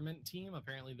procurement team,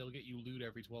 apparently they'll get you loot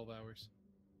every 12 hours.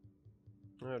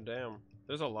 Oh, damn.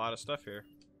 There's a lot of stuff here.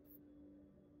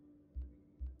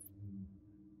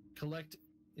 Collect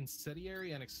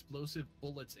incendiary and explosive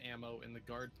bullets ammo in the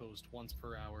guard post once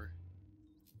per hour.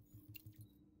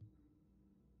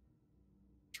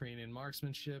 Train in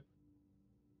marksmanship.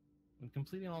 When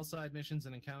completing all side missions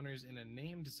and encounters in a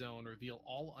named zone, reveal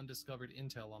all undiscovered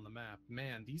intel on the map.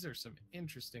 Man, these are some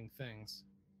interesting things.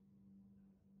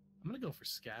 I'm gonna go for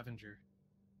scavenger.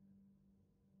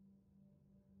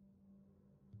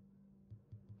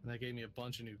 And that gave me a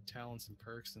bunch of new talents and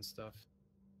perks and stuff.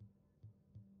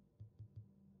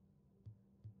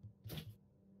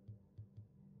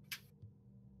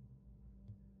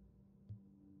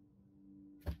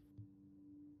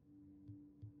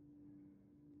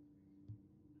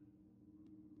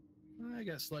 I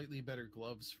got slightly better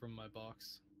gloves from my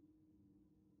box.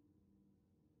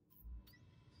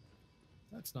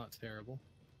 That's not terrible.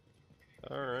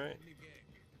 All right.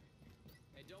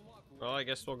 Well, I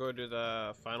guess we'll go to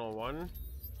the final one,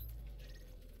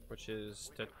 which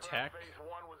is detect.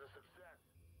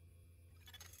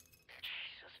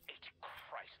 Jesus H.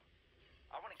 Christ.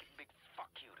 I want to give a big fuck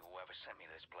you to whoever sent me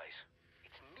this place.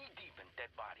 It's knee-deep in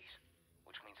dead bodies,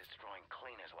 which means it's drawing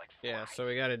cleaners like flies. Yeah, so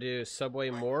we got to do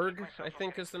Subway Morgue, I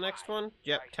think is the next one.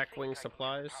 Yep, Tech Wing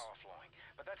Supplies.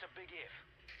 But that's a big if.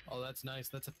 Oh, that's nice.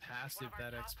 That's a passive, One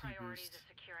of our that top XP priorities boost. is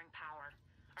securing power.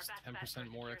 Our Just best 10% bet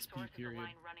for more secure XP source is the period.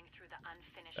 line running through the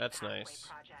unfinished That's pathway nice.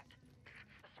 project.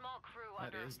 A small crew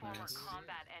That under is a former nice.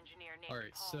 combat engineer named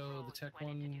Alright, Paul so the Rose tech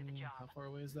went one, in to do the job. how far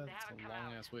away is that? They It's haven't a come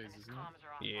long out, ass ways, and his isn't it? comms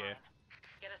are Yeah.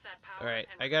 offline. Get us that power Alright,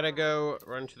 and I we're gotta covered. go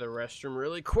run to the restroom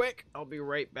really quick. I'll be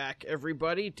right back,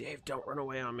 everybody. Dave, don't run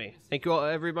away on me. Thank you all,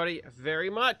 everybody, very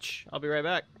much. I'll be right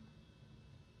back.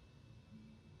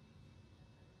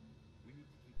 We need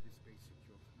to keep this space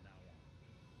secure from now on.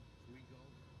 If we go,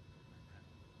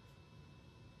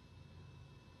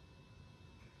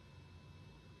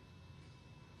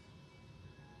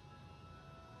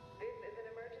 This is an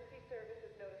emergency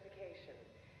services notification.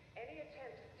 Any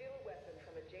attempt to steal a weapon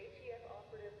from a JTF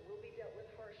operative will be dealt with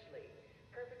harshly.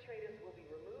 Perpetrators will be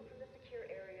removed from the secure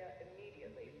area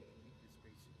immediately. we need to keep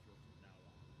this space secure from now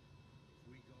on. If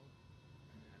we go, we need to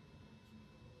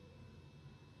keep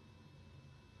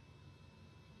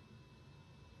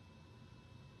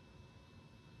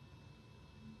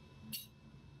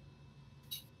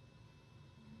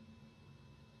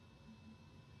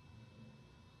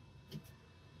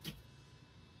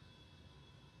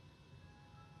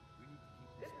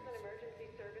This is an emergency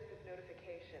services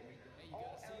notification.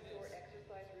 All outdoor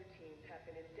exercise routines have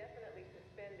been indefinitely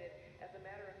suspended as a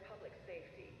matter of public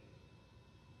safety.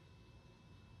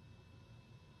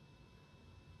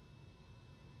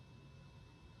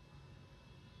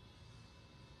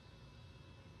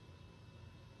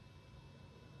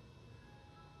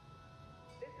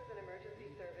 This is an emergency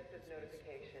services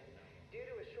notification. Due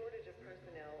to a shortage of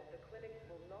personnel, the clinic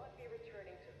will not be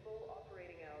returning to full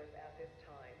operating hours at this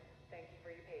time. Thank you for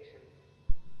your patience.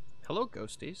 Hello,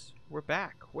 ghosties. We're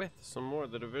back with some more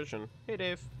of The Division. Hey,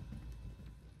 Dave.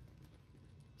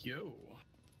 Yo.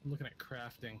 I'm looking at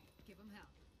crafting. Give them hell.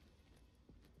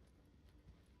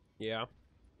 Yeah.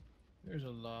 There's a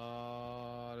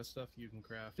lot of stuff you can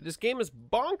craft. This game is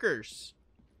bonkers.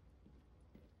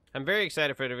 I'm very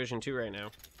excited for Division 2 right now.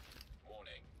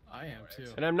 Warning. I am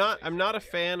too. And I'm not a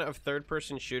fan of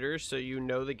third-person shooters, so you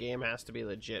know the game has to be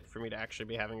legit for me to actually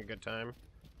be having a good time.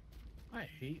 I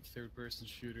hate third-person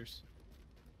shooters.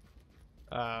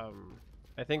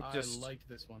 I think just I like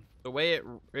this one. the way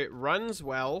it runs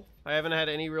well. I haven't had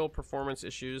any real performance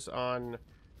issues on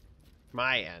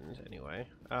my end, anyway.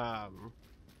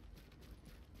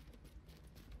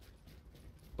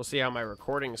 We'll see how my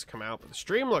recordings come out, but the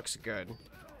stream looks good.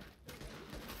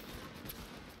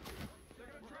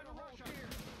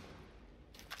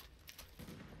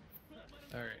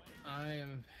 Alright, I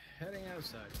am heading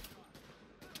outside.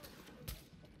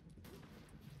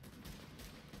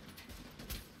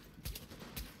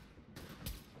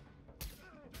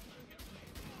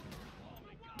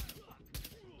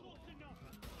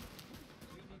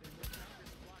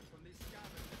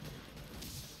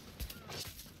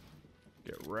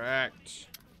 Get wrecked.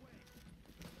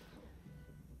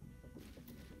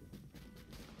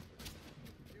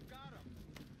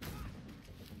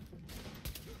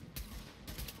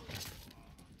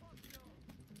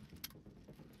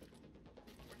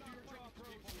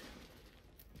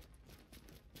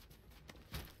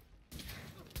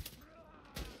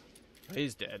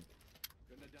 He's dead.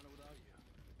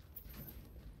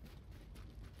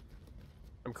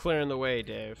 I'm clearing the way,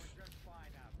 Dave.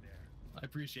 I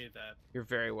appreciate that. You're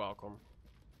very welcome.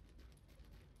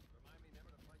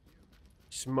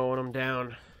 Just mowing them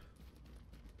down.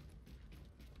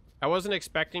 I wasn't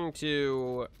expecting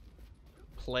to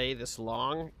play this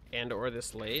long and or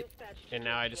this late, and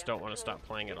now I just don't want to stop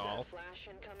playing at all. Flash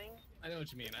incoming. I know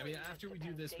what you mean. I mean, after we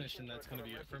do this mission, that's going to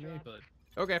be it for me, but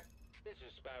Okay. This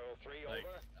is Sparrow 3, like,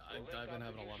 over. I've been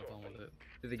having a lot of fun with it.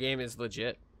 The game is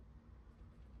legit.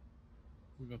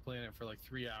 We've been playing it for like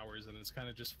 3 hours, and it's kind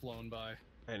of just flown by.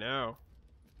 I know.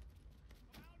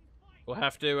 We'll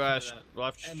have to we'll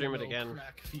have to stream it MMO again.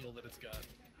 crack feel that it's got.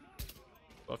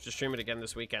 We'll have to stream it again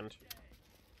this weekend.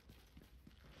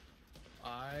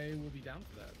 I will be down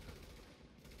for that.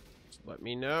 Just let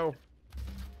me know.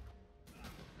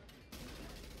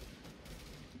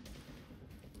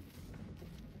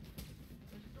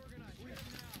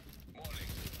 Warning.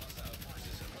 Hostile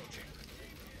forces approaching.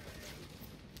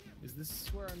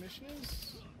 this where our mission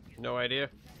is? No idea.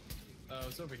 Oh,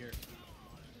 it's over here.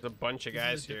 There's a bunch of This is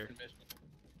a guys here. different mission.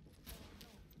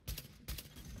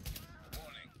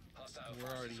 Warning. Hostile We're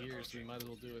already forces here, so we approaching. might as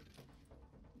well do it.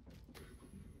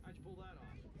 How'd you pull that off?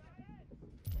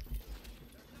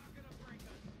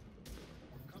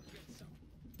 Come get some.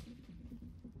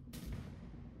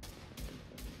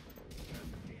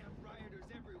 Damn rioters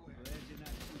everywhere. Glad you're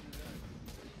not shooting at us.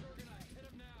 Disorganized. Hit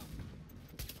 'em now.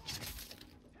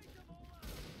 Take them all out.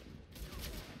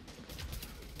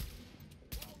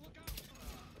 Oh, look out.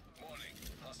 Warning.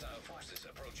 Hostile forces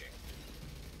approaching.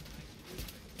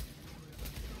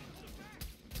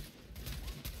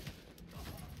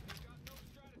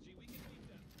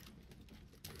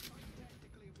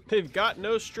 They've got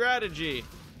no strategy.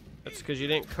 That's because you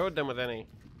didn't code them with any.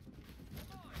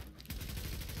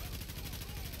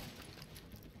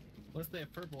 Unless they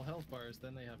have purple health bars,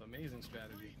 then they have amazing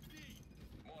strategy.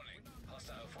 Warning.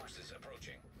 Hostile forces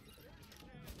approaching.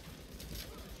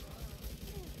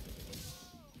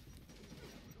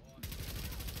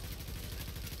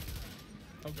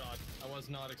 Oh god, I was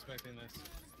not expecting this.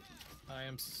 I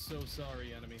am so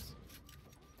sorry, enemies.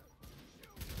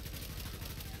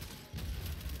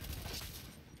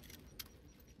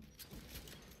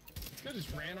 This guy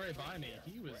just ran right by me.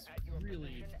 He was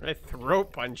really... I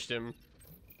throat punched him.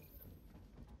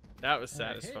 That was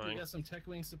Alright, hey, satisfying. we got some tech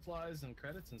wing supplies and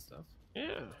credits and stuff.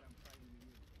 Yeah.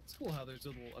 It's cool how there's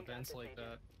little events like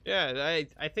that. Yeah,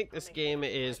 I think this game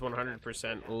is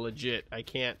 100% legit. I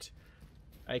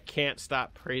can't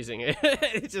stop praising it.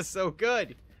 It's just so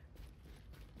good.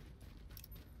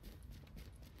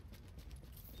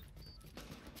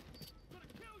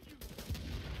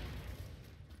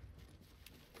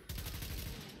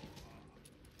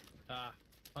 Ah,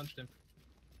 punched him.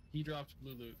 He dropped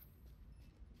blue loot.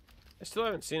 I still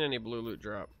haven't seen any blue loot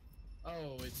drop.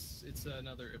 Oh, it's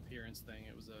another appearance thing.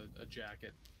 It was a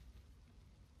jacket.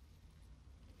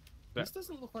 That- This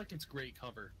doesn't look like it's great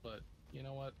cover, but you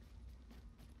know what?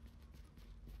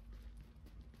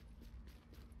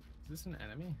 Is this an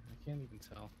enemy? I can't even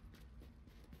tell.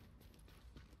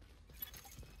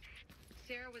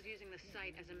 Sarah was using the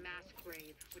site as a mass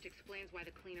grave, which explains why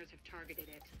the cleaners have targeted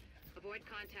it. Avoid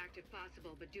contact if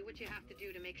possible, but do what you have to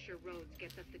do to make sure Rhodes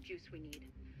gets us the juice we need.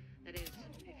 That is,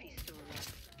 if he's still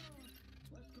alive.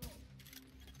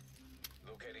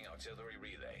 Locating auxiliary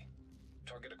relay.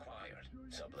 Target acquired.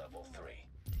 Sub-level 3.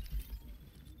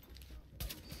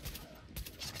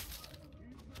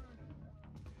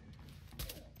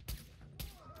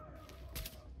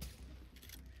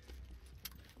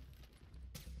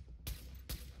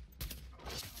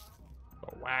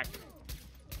 A whack.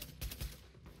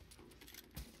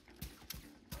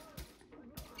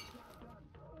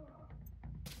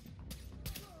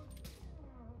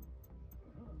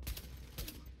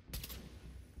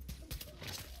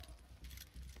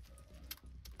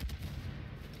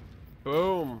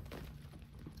 Boom.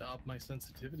 To up my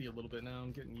sensitivity a little bit now.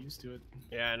 I'm getting used to it.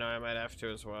 Yeah, I know I might have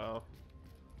to as well.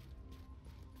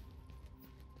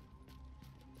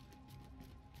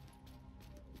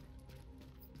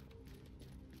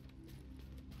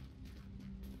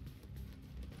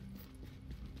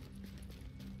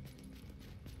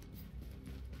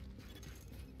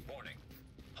 Warning.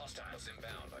 Hostiles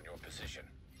inbound on your position.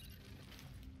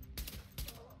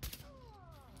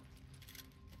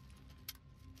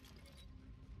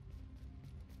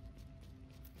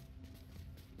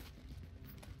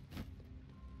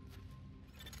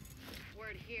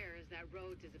 Word here is that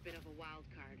Rhodes is a bit of a wild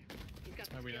card. He's got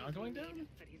the Are we skills not going need, down?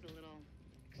 But he's a little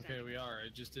Okay, eccentric, we are. I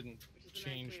just didn't which is a nice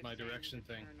change way of my saying direction he's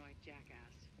a thing. paranoid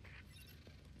jackass.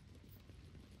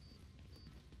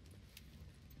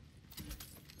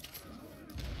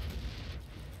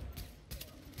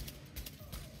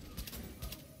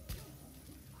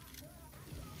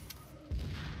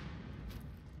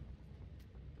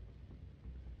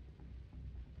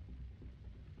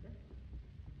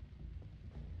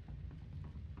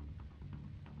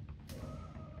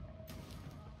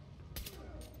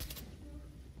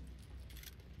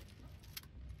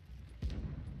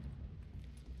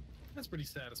 That's pretty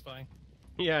satisfying.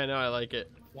 Yeah, I know, I like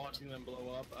it. Watching them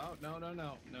blow up. Oh, no, no,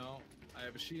 no, no. I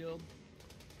have a shield.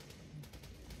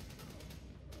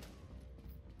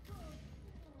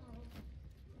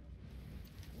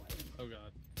 Oh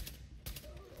god.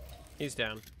 He's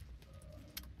down.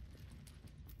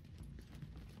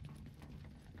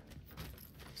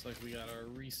 Looks like we got our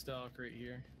restock right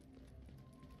here.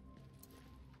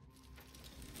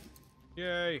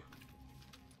 Yay.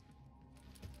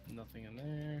 Nothing in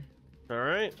there. All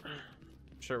right.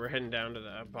 Sure, we're heading down to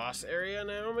the boss area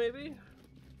now, maybe?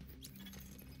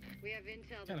 We have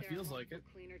intel Kinda that there are feels like multiple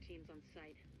it. cleaner teams on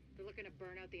site. They're looking to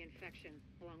burn out the infection,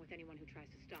 along with anyone who tries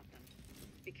to stop them.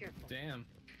 Be careful. Damn.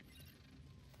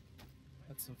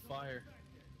 That's some fire.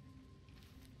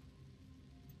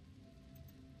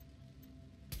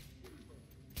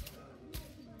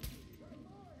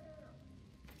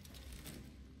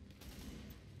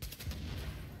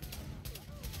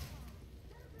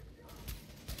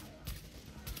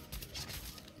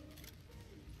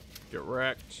 Get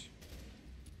wrecked.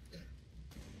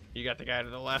 You got the guy to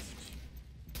the left.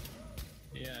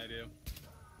 Yeah, I do.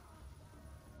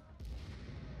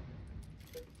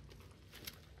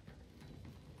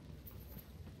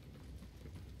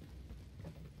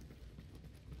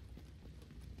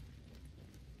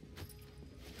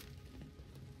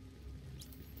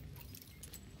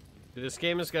 This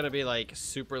game is gonna be like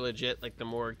super legit, like the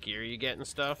more gear you get and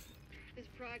stuff. This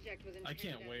project was I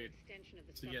can't intended as an wait extension of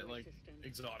the to get, subway like, system.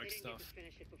 exotic They didn't stuff. get to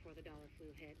finish it before the dollar flu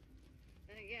hit.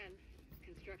 Then again,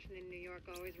 construction in New York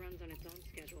always runs on its own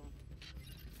schedule.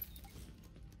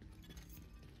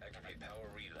 Activate power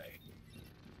relay.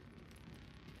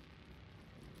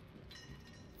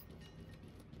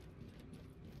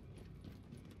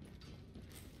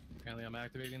 Apparently I'm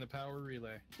activating the power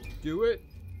relay. Do it.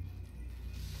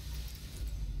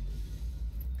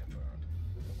 Confirmed.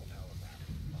 Double power map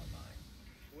online.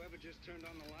 Whoever just turned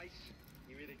on the lights,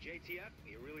 you're either JTF or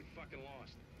you're really fucking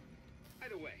lost.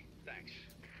 Either way, thanks.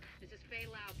 This is Faye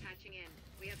Lau patching in.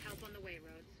 We have help on the way,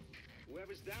 Rhodes.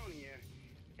 Whoever's down here,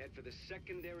 head for the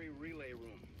secondary relay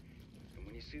room. And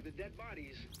when you see the dead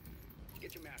bodies,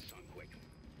 get your masks on quick.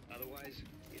 Otherwise,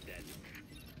 you're dead.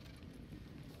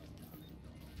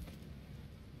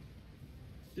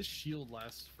 This shield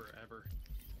lasts forever.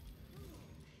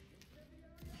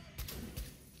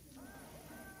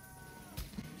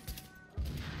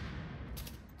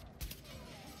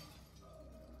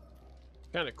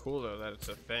 Kind of cool though that it's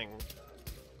a thing.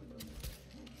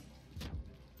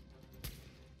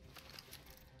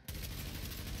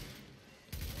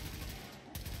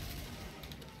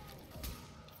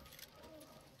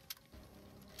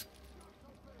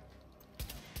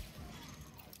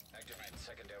 Activate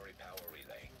secondary power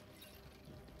relay.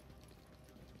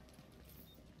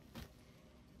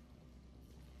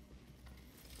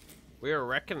 We are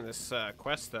wrecking this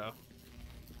quest though.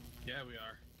 Yeah, we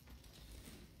are.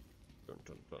 Dun,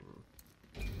 dun,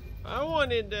 dun. I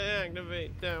wanted to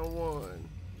activate that one.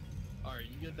 Alright,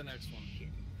 you get the next one.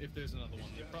 If there's another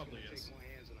one, there probably is. Take more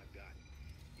hands than I've got.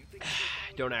 You think you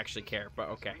can I don't actually care, but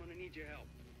okay. I'm gonna need your help.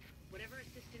 Whatever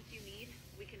assistance you need,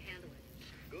 we can handle it.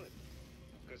 Good.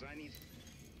 Because I need...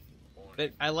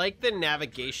 But I like the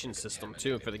navigation system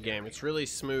too for the game. It's really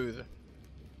smooth.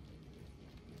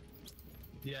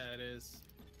 Yeah, it is.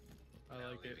 I Now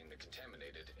like it. leaving the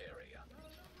contaminated area.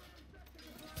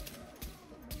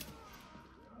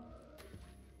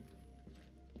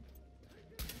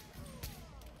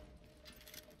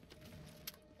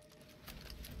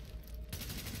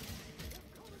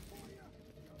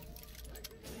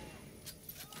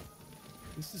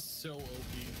 This is so OP.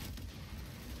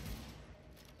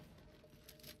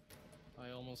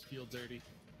 I almost feel dirty.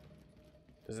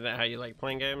 Isn't that how you like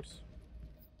playing games?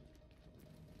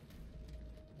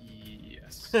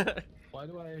 Yes.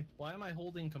 Why am I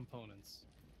holding components?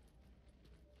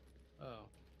 Oh.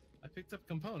 I picked up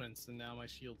components and now my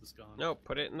shield is gone. No,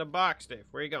 put it in the box, Dave.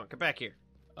 Where are you going? Come back here.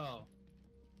 Oh,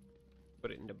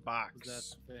 Put it in the box.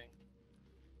 was that the thing?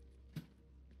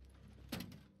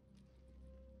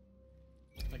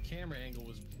 My camera angle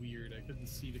was weird. I couldn't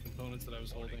see the components that I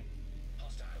was holding.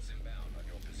 Hostiles inbound on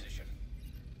your position.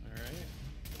 Alright.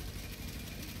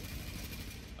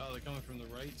 Oh, they're coming from the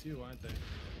right too, aren't they?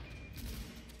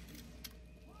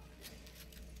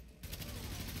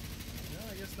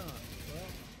 No, I guess not. Well.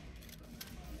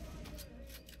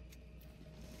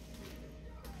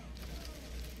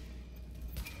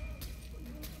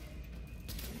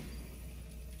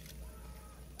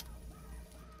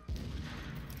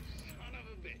 Son of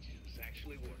a bitch. It's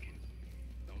actually working.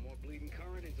 No more bleeding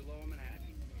current into Lower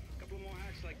Manhattan. A couple more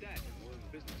hacks like that and we're in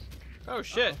business. Oh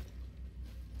shit.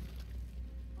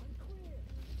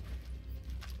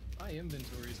 My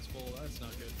inventory is full. That's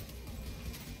not good.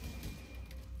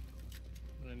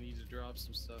 I'm gonna need to drop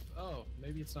some stuff. Oh,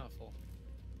 maybe it's not full.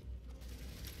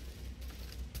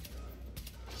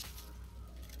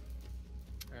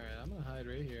 Alright, I'm gonna hide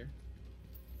right here.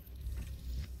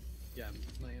 Yeah,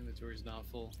 my inventory's not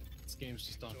full. This game's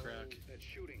just on crack. That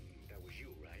shooting, that was you,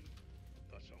 right?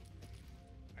 Thought so.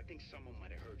 I think someone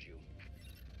might have heard you.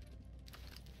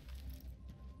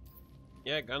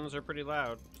 Yeah, guns are pretty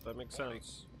loud. So that makes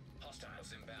sense.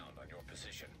 Hostiles inbound on your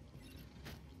position.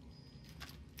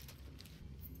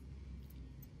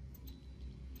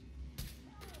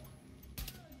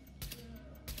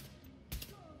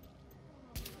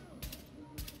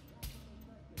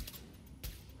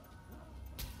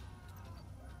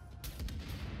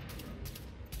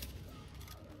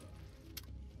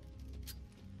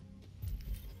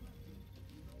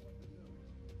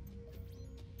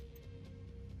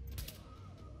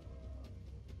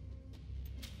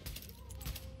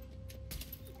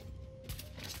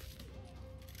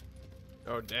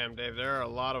 Oh, damn, Dave. There are a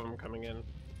lot of them coming in.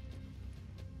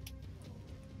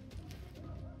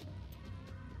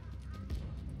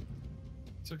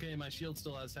 It's okay, my shield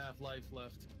still has half life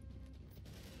left.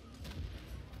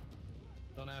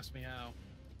 Don't ask me how.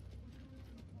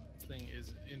 This thing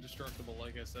is indestructible,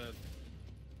 like I said.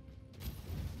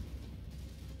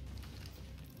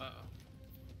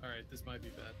 Uh-oh. Alright, this might be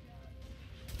bad.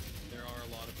 There are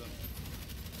a lot of them.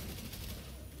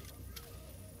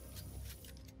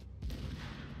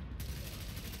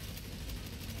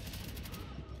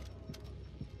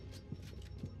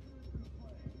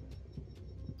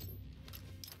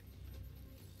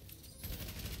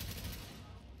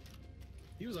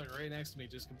 He was like right next to me,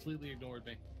 just completely ignored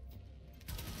me.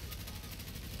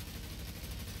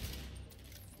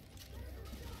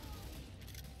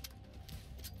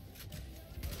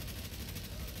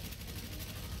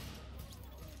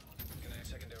 Connect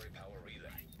secondary power relay.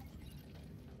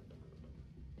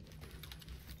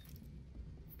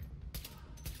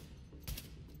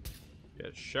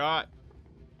 Get shot.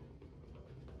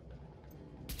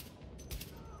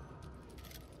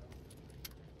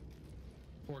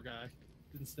 Poor guy.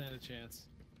 Didn't stand a chance.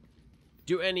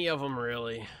 Do any of them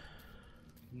really?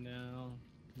 No,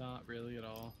 not really at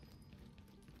all.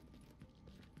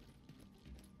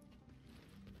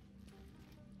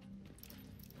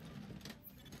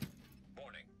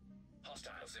 Warning.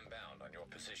 Hostiles inbound on your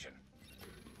position.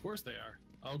 Of course they are.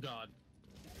 Oh god.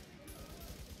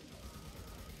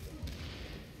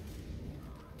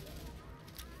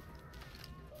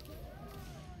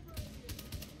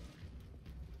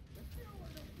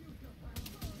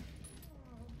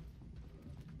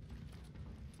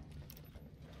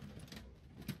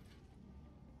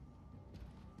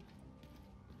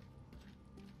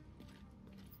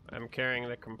 I'm carrying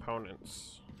the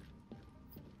components.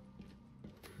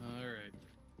 Alright.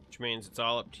 Which means it's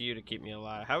all up to you to keep me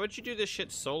alive. How would you do this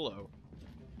shit solo?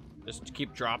 Just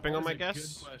keep dropping them, I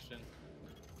guess? Good question.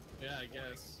 Yeah, I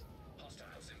guess.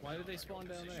 Why did they spawn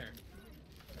down there?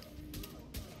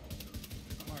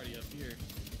 I'm already up here.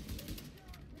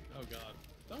 Oh god.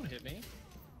 Don't hit me.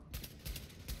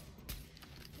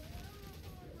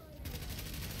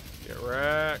 Get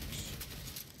wrecked.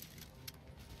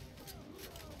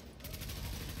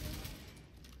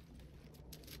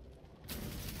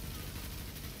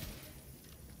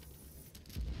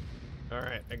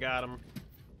 Alright, I got him.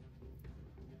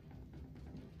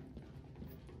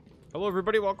 Hello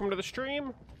everybody, welcome to the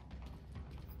stream.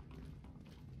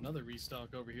 Another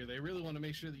restock over here. They really want to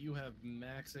make sure that you have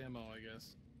max ammo, I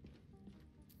guess.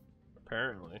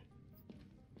 Apparently.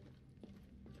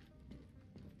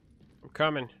 I'm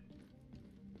coming.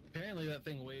 Apparently that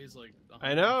thing weighs like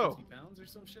I know. 150 pounds or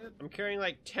some shit. I'm carrying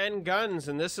like 10 guns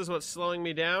and this is what's slowing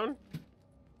me down?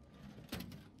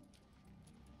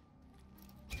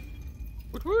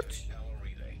 Woot woot!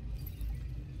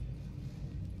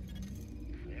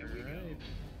 Alright.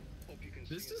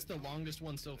 This is the longest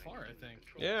one so far, I think.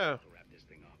 Yeah.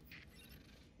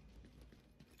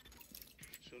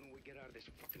 Sooner we get out of this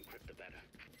fucking crypt, the better.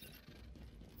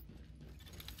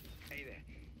 Hey there.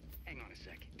 Hang on a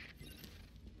second.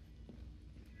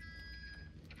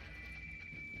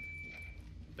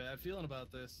 Bad feeling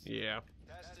about this. Yeah.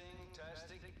 Testing.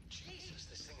 Jesus,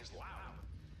 this thing is loud.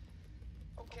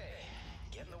 Okay,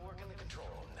 getting to work in the control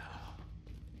room now.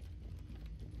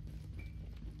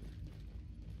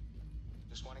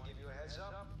 Just want to give you a heads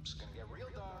up. It's gonna get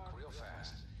real dark real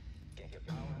fast. Can't get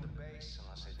power in the base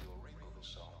unless they do a reboot,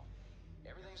 so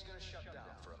everything's gonna shut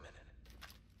down for a minute.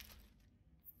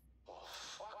 Well,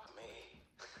 fuck me.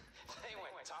 They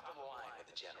went top of the line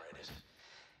with the generators.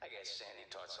 I guess Sandy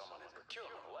taught someone in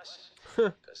procurement a lesson.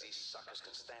 Because these suckers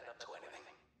can stand up to anything.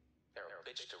 They're a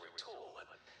bitch to retool, but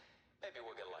maybe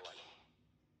we'll get lucky.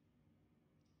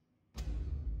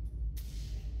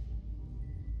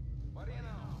 What do you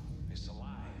know? It's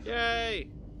alive. Yay!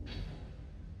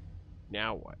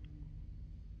 Now what?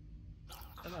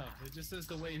 I don't know. It just says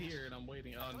to wait here, and I'm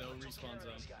waiting. Oh, no respawn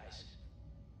zone.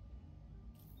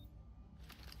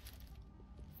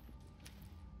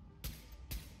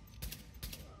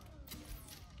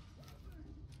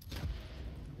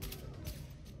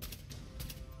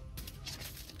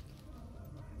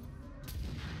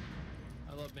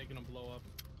 I love making them blow up.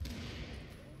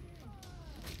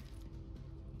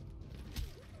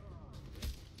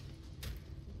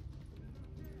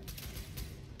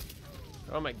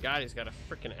 Oh my god, he's got a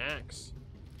freaking axe.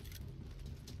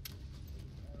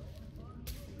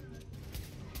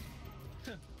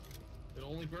 It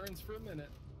only burns for a minute.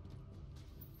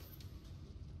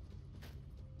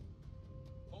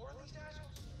 More of these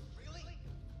assholes? Really?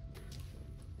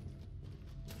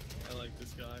 I like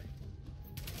this guy.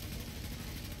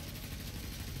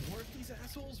 these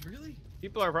assholes, really?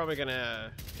 People are probably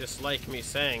gonna dislike me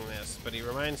saying this, but he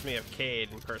reminds me of Cade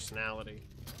in personality.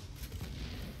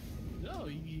 No,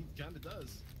 he kind of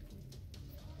does.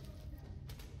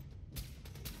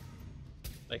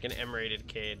 Like an M-rated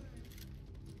Cade.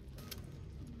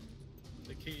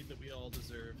 The Cade that we all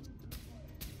deserved.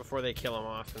 Before they kill him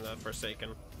off in the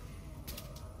Forsaken.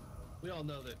 We all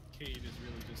know that Cade is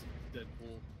really just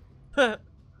Deadpool.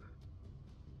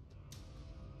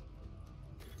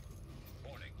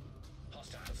 Warning.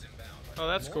 Hostiles inbound. Oh,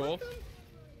 that's More cool. of them?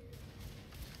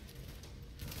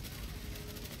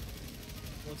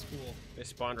 What's cool? They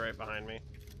spawned right behind me.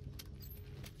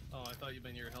 Oh, I thought you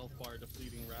meant your health bar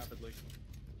depleting rapidly.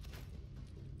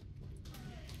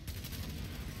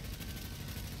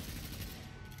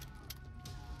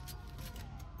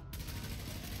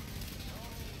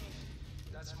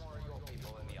 That's more of your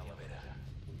people in the elevator.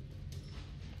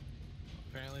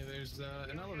 Apparently there's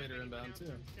an elevator inbound too.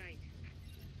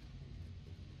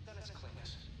 Then it's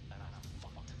cleaners, and I'm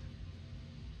fucked.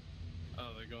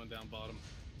 Oh, they're going down bottom.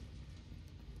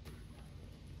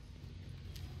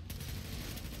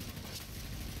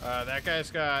 That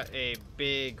guy's got a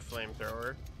big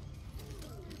flamethrower.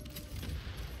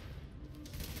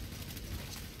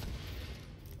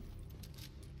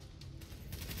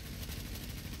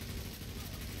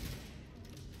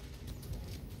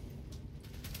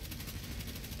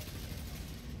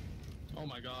 Oh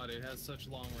my god, it has such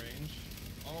long range.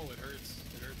 Oh, it hurts.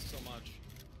 It hurts so much.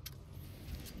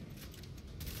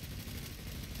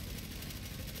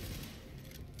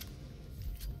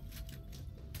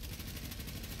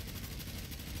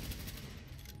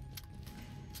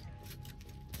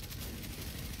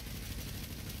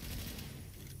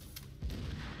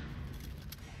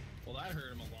 Well, that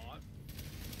hurt him a lot.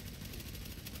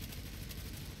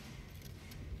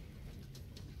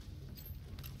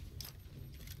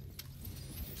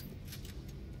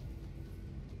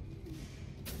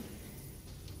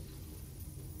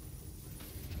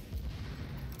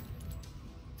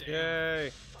 Damn. Yay!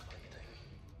 Fucking thing.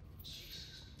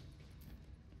 Jesus.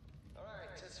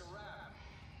 Alright, it's a wrap.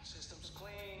 System's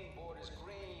clean, board is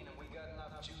green, and we got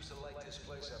enough juice to light this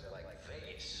place up like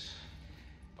Vegas.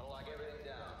 Wanna lock everything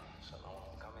down, so no one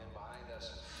can come in behind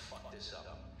us and fuck this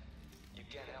up. You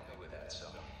can't help me with that, so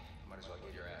might as well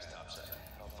get your ass topside.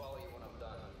 I'll follow you when I'm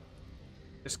done.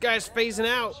 This guy's phasing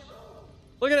out.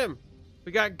 Look at him.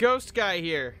 We got Ghost Guy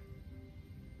here.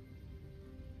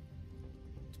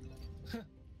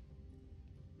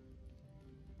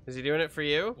 Is he doing it for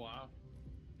you? Wow.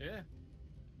 Yeah.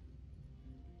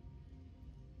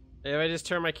 If I just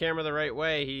turn my camera the right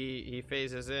way, he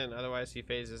phases in. Otherwise, he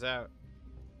phases out.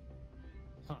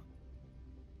 Huh.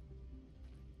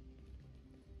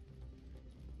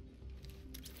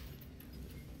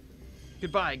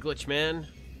 Goodbye, Glitch Man.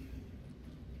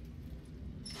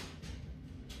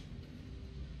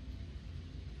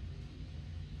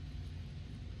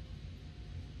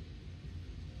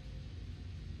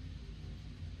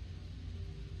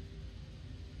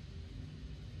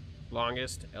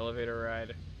 Longest elevator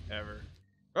ride ever.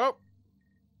 Oh!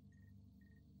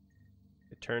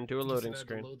 It turned to a loading Just had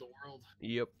to screen. load the world.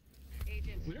 Yep.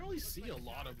 Agent, We don't really see a looks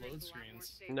like lot of the load progress is a lot more screens.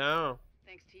 stable. No.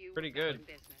 Thanks to you, Pretty we're back good. in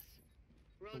business.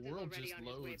 Rhodes is world already just on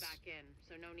his way loads. back in,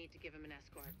 so no need to give him an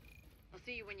escort. I'll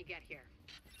see you when you get here.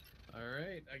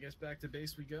 Alright, I guess back to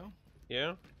base we go.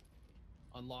 Yeah?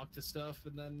 Unlock the stuff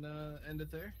and then end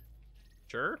it there.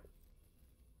 Sure.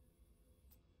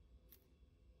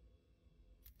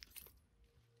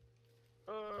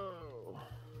 Oh.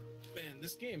 Man,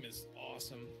 this game is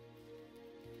awesome.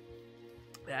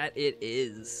 That it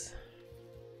is.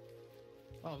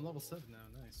 Oh, I'm level 7 now.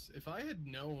 Nice. If I had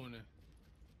known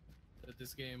that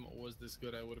this game was this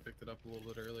good, I would have picked it up a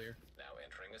little bit earlier. Now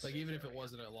entering a Like, even if it area.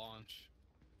 wasn't at launch.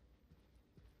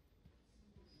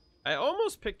 I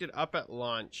almost picked it up at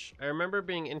launch. I remember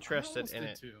being interested almost in did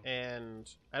it, too. and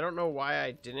I don't know why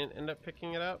I didn't end up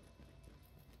picking it up.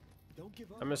 Don't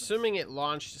give up I'm on us. assuming it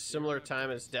launched a similar time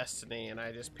as Destiny, and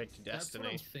I just picked That's what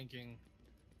I'm Destiny. thinking.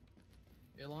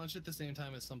 It launched at the same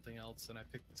time as something else, and I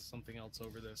picked something else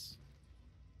over this.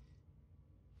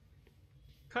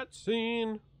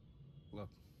 Cutscene. Look,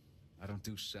 I don't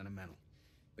do sentimental,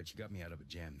 but you got me out of a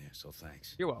jam there, so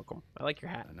thanks. You're welcome. I like your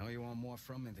hat. I know you want more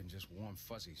from me than just warm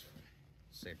fuzzies for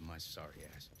saving my sorry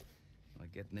ass.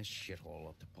 Like getting this shithole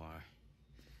up to par.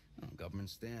 Oh, government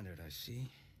standard, I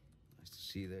see. Nice to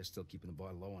see they're still keeping the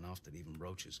bar low enough that even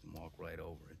roaches can walk right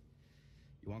over it.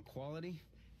 You want quality?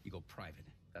 You go private.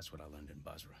 That's what I learned in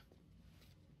Basra.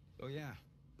 Oh yeah.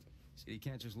 See, you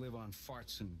can't just live on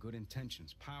farts and good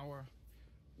intentions. Power,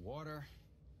 water,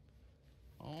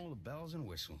 all the bells and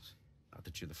whistles. Not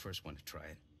that you're the first one to try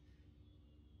it.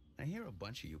 I hear a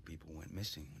bunch of you people went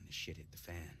missing when the shit hit the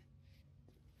fan.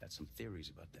 Got some theories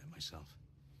about that myself.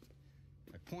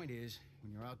 My point is,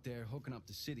 when you're out there hooking up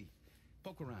the city,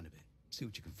 poke around a bit, see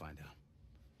what you can find out.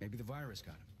 Maybe the virus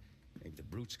got him. Maybe the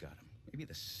brutes got him. Maybe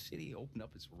the city opened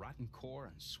up its rotten core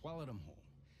and swallowed him whole.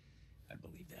 I'd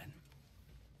believe that.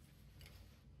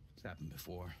 It's happened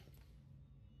before.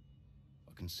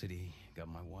 Fucking city got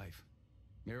my wife.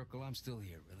 Miracle I'm still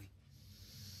here, really.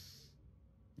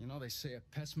 You know, they say a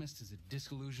pessimist is a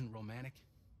disillusioned romantic.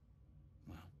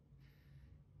 Well,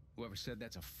 whoever said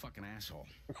that's a fucking asshole.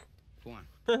 Go on.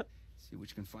 See what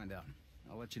you can find out.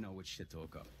 I'll let you know which shit to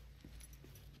hook up.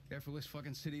 Careful this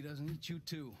fucking city doesn't eat you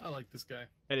too. I like this guy.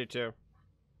 I do too.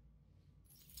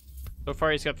 So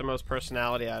far, he's got the most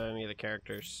personality out of any of the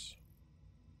characters.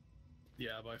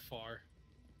 Yeah, by far.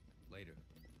 Later.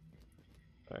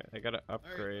 Alright, I gotta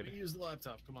upgrade. Alright, use the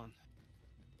laptop, come on.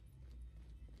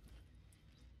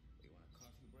 You want a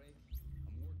coffee break?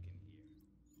 I'm working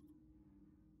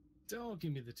here. Don't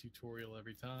give me the tutorial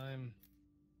every time.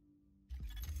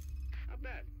 Not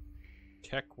bad.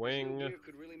 Tech wing. This new gear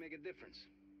could really make a difference.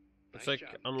 It's Nice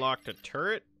like job. unlocked a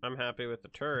turret. I'm happy with the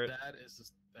turret. That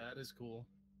is cool.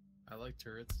 I like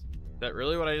turrets. Is that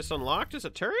really what I just unlocked? Is a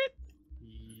turret?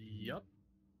 Yup.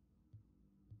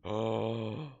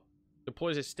 Oh.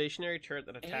 Deploys a stationary turret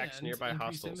that attacks And nearby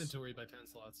increased hostiles. inventory by 10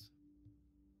 slots.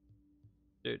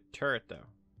 Dude, turret though.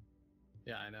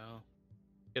 Yeah, I know.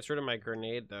 Gets rid of my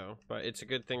grenade though, but it's a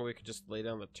good thing we could just lay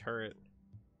down the turret.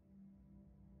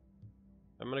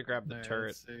 I'm gonna grab the Alright, turret.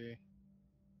 let's see.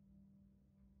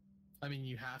 I mean,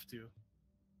 you have to.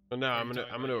 But no, Are I'm you gonna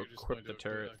talking I'm about gonna you're just equip going the to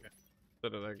equip it? turret Okay.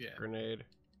 instead of the Yeah. grenade.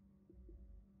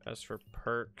 As for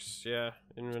perks, yeah,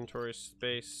 inventory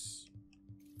space.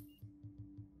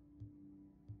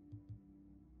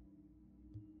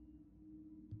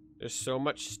 There's so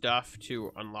much stuff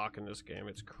to unlock in this game,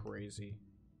 it's crazy.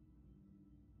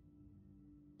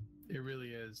 It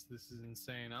really is. This is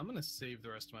insane. I'm gonna save the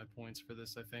rest of my points for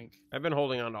this, I think. I've been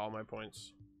holding on to all my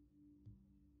points.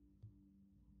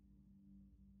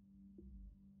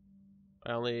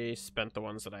 I only spent the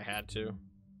ones that I had to.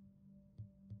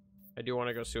 I do want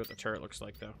to go see what the turret looks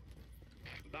like, though.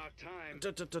 About time.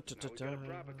 Now we got a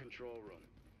proper control room.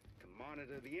 Can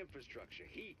monitor the infrastructure,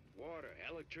 heat, water,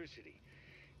 electricity.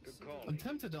 Good call. I'm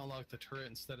tempted to unlock the turret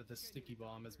instead of the sticky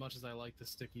bomb, as much as I like the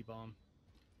sticky bomb.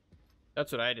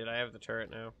 That's what I did. I have the turret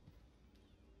now.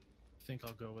 I think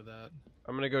I'll go with that.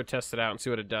 I'm gonna go test it out and see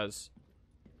what it does.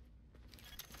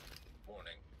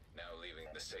 Warning. Now leaving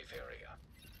the safe area.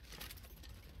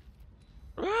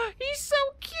 He's so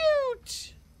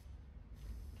cute!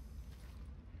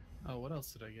 Oh, what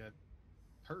else did I get?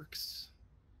 Perks.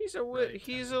 He's a Right,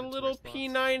 he's 10 a little inventory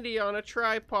spots. P90 on a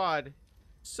tripod.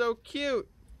 So cute.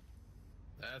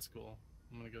 That's cool.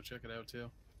 I'm gonna go check it out too.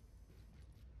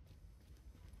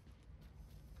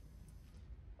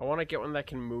 I want to get one that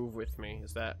can move with me.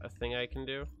 Is that a thing I can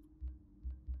do?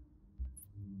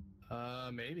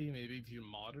 Maybe if you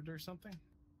mod it or something.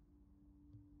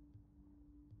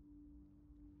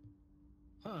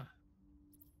 Huh.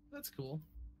 That's cool.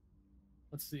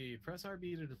 Let's see. Press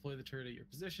RB to deploy the turret at your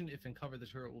position. If in cover, the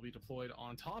turret will be deployed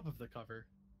on top of the cover.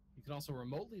 You can also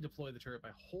remotely deploy the turret by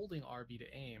holding RB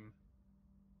to aim.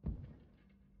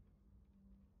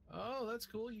 Oh, that's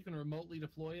cool. You can remotely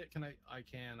deploy it. Can I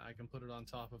can put it on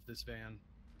top of this van.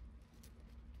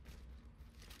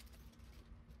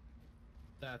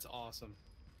 That's awesome.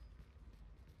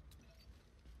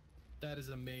 That is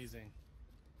amazing.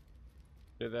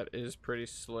 Yeah, that is pretty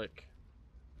slick.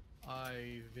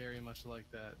 I very much like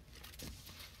that.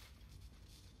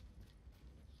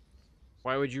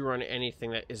 Why would you run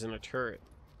anything that isn't a turret?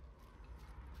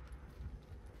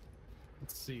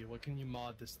 Let's see, what can you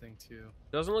mod this thing to?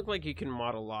 Doesn't look like you can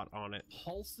mod a lot on it.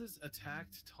 Pulses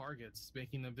attacked targets,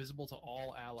 making them visible to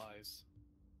all allies.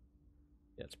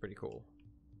 Yeah, it's pretty cool.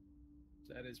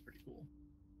 That is pretty cool.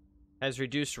 Has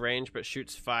reduced range but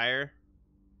shoots fire.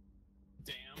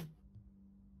 Damn.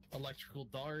 Electrical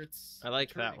darts. I like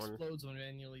Turret that one. Explodes when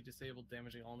manually disabled,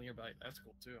 damaging all nearby. That's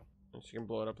cool too. So you can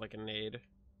blow it up like a nade.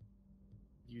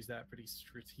 Use that pretty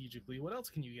strategically. What else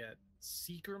can you get?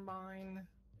 Seeker Mine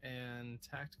and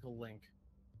Tactical Link.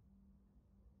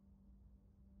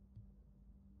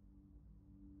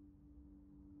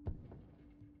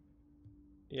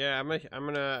 Yeah, I think I'm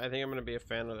gonna be a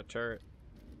fan of the turret.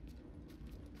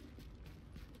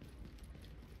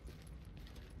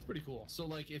 Pretty cool. So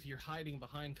like if you're hiding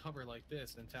behind cover like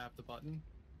this and tap the button,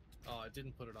 oh, it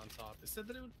didn't put it on top. It said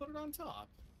that it would put it on top.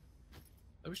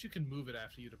 I wish you could move it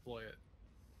after you deploy it.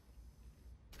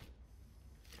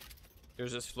 It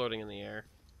was just floating in the air.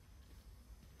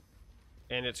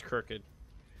 And it's crooked.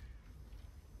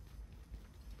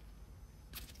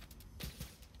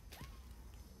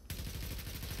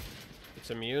 It's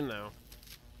immune though.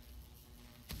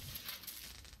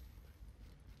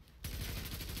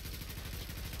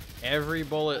 Every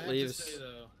bullet leaves. I have to say,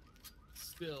 though,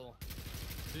 still,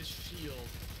 this shield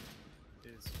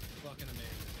is fucking amazing.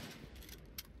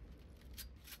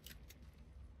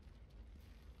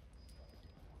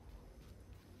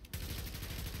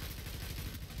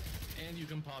 And you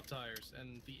can pop tires,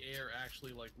 and the air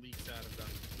actually like leaks out of them,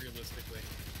 realistically.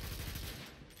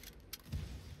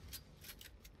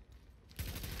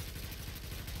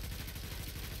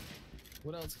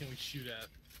 What else can we shoot at?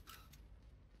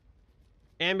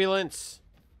 Ambulance.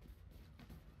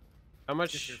 How Get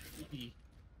much? your pee.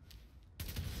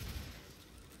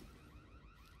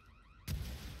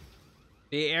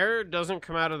 The air doesn't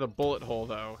come out of the bullet hole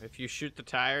though. If you shoot the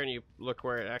tire and you look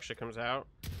where it actually comes out,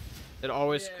 it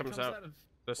always Yeah, it comes comes out out of,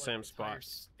 the like, same the spot. tire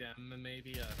stem,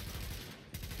 maybe. I don't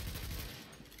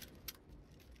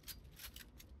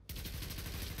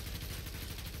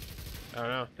know. I don't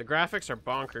know. The graphics are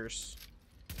bonkers.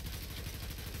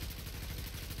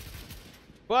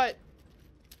 But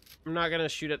I'm not gonna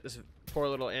shoot at this poor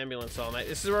little ambulance all night.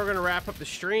 This is where we're gonna wrap up the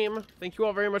stream. Thank you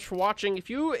all very much for watching. If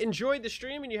you enjoyed the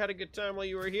stream and you had a good time while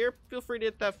you were here, feel free to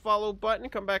hit that follow button.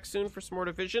 Come back soon for some more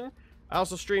Division. I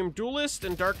also stream Duelist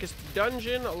and Darkest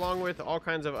Dungeon, along with all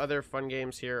kinds of other fun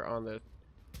games here on the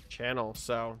channel.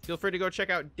 So feel free to go check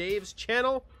out Dave's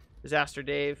channel, Disaster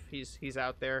Dave. He's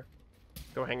out there.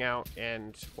 Go hang out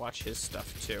and watch his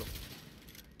stuff too.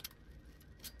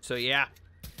 So yeah.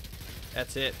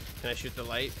 That's it. Can I shoot the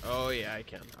light? Oh, yeah, I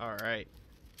can. All right.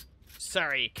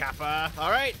 Sorry, Kappa.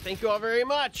 All right. Thank you all very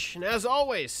much. And as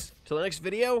always, till the next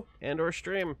video and or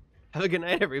stream, have a good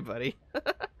night, everybody.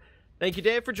 Thank you,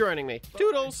 Dave, for joining me. Bye.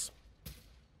 Toodles.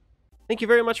 Thank you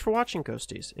very much for watching,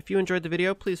 Ghosties. If you enjoyed the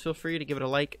video, please feel free to give it a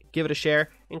like, give it a share,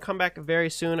 and come back very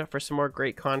soon for some more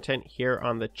great content here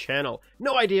on the channel.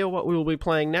 No idea what we will be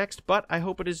playing next, but I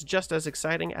hope it is just as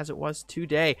exciting as it was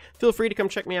today. Feel free to come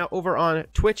check me out over on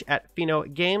Twitch at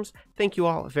Pheno Games. Thank you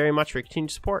all very much for your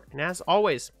continued support, and as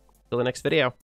always, till the next video.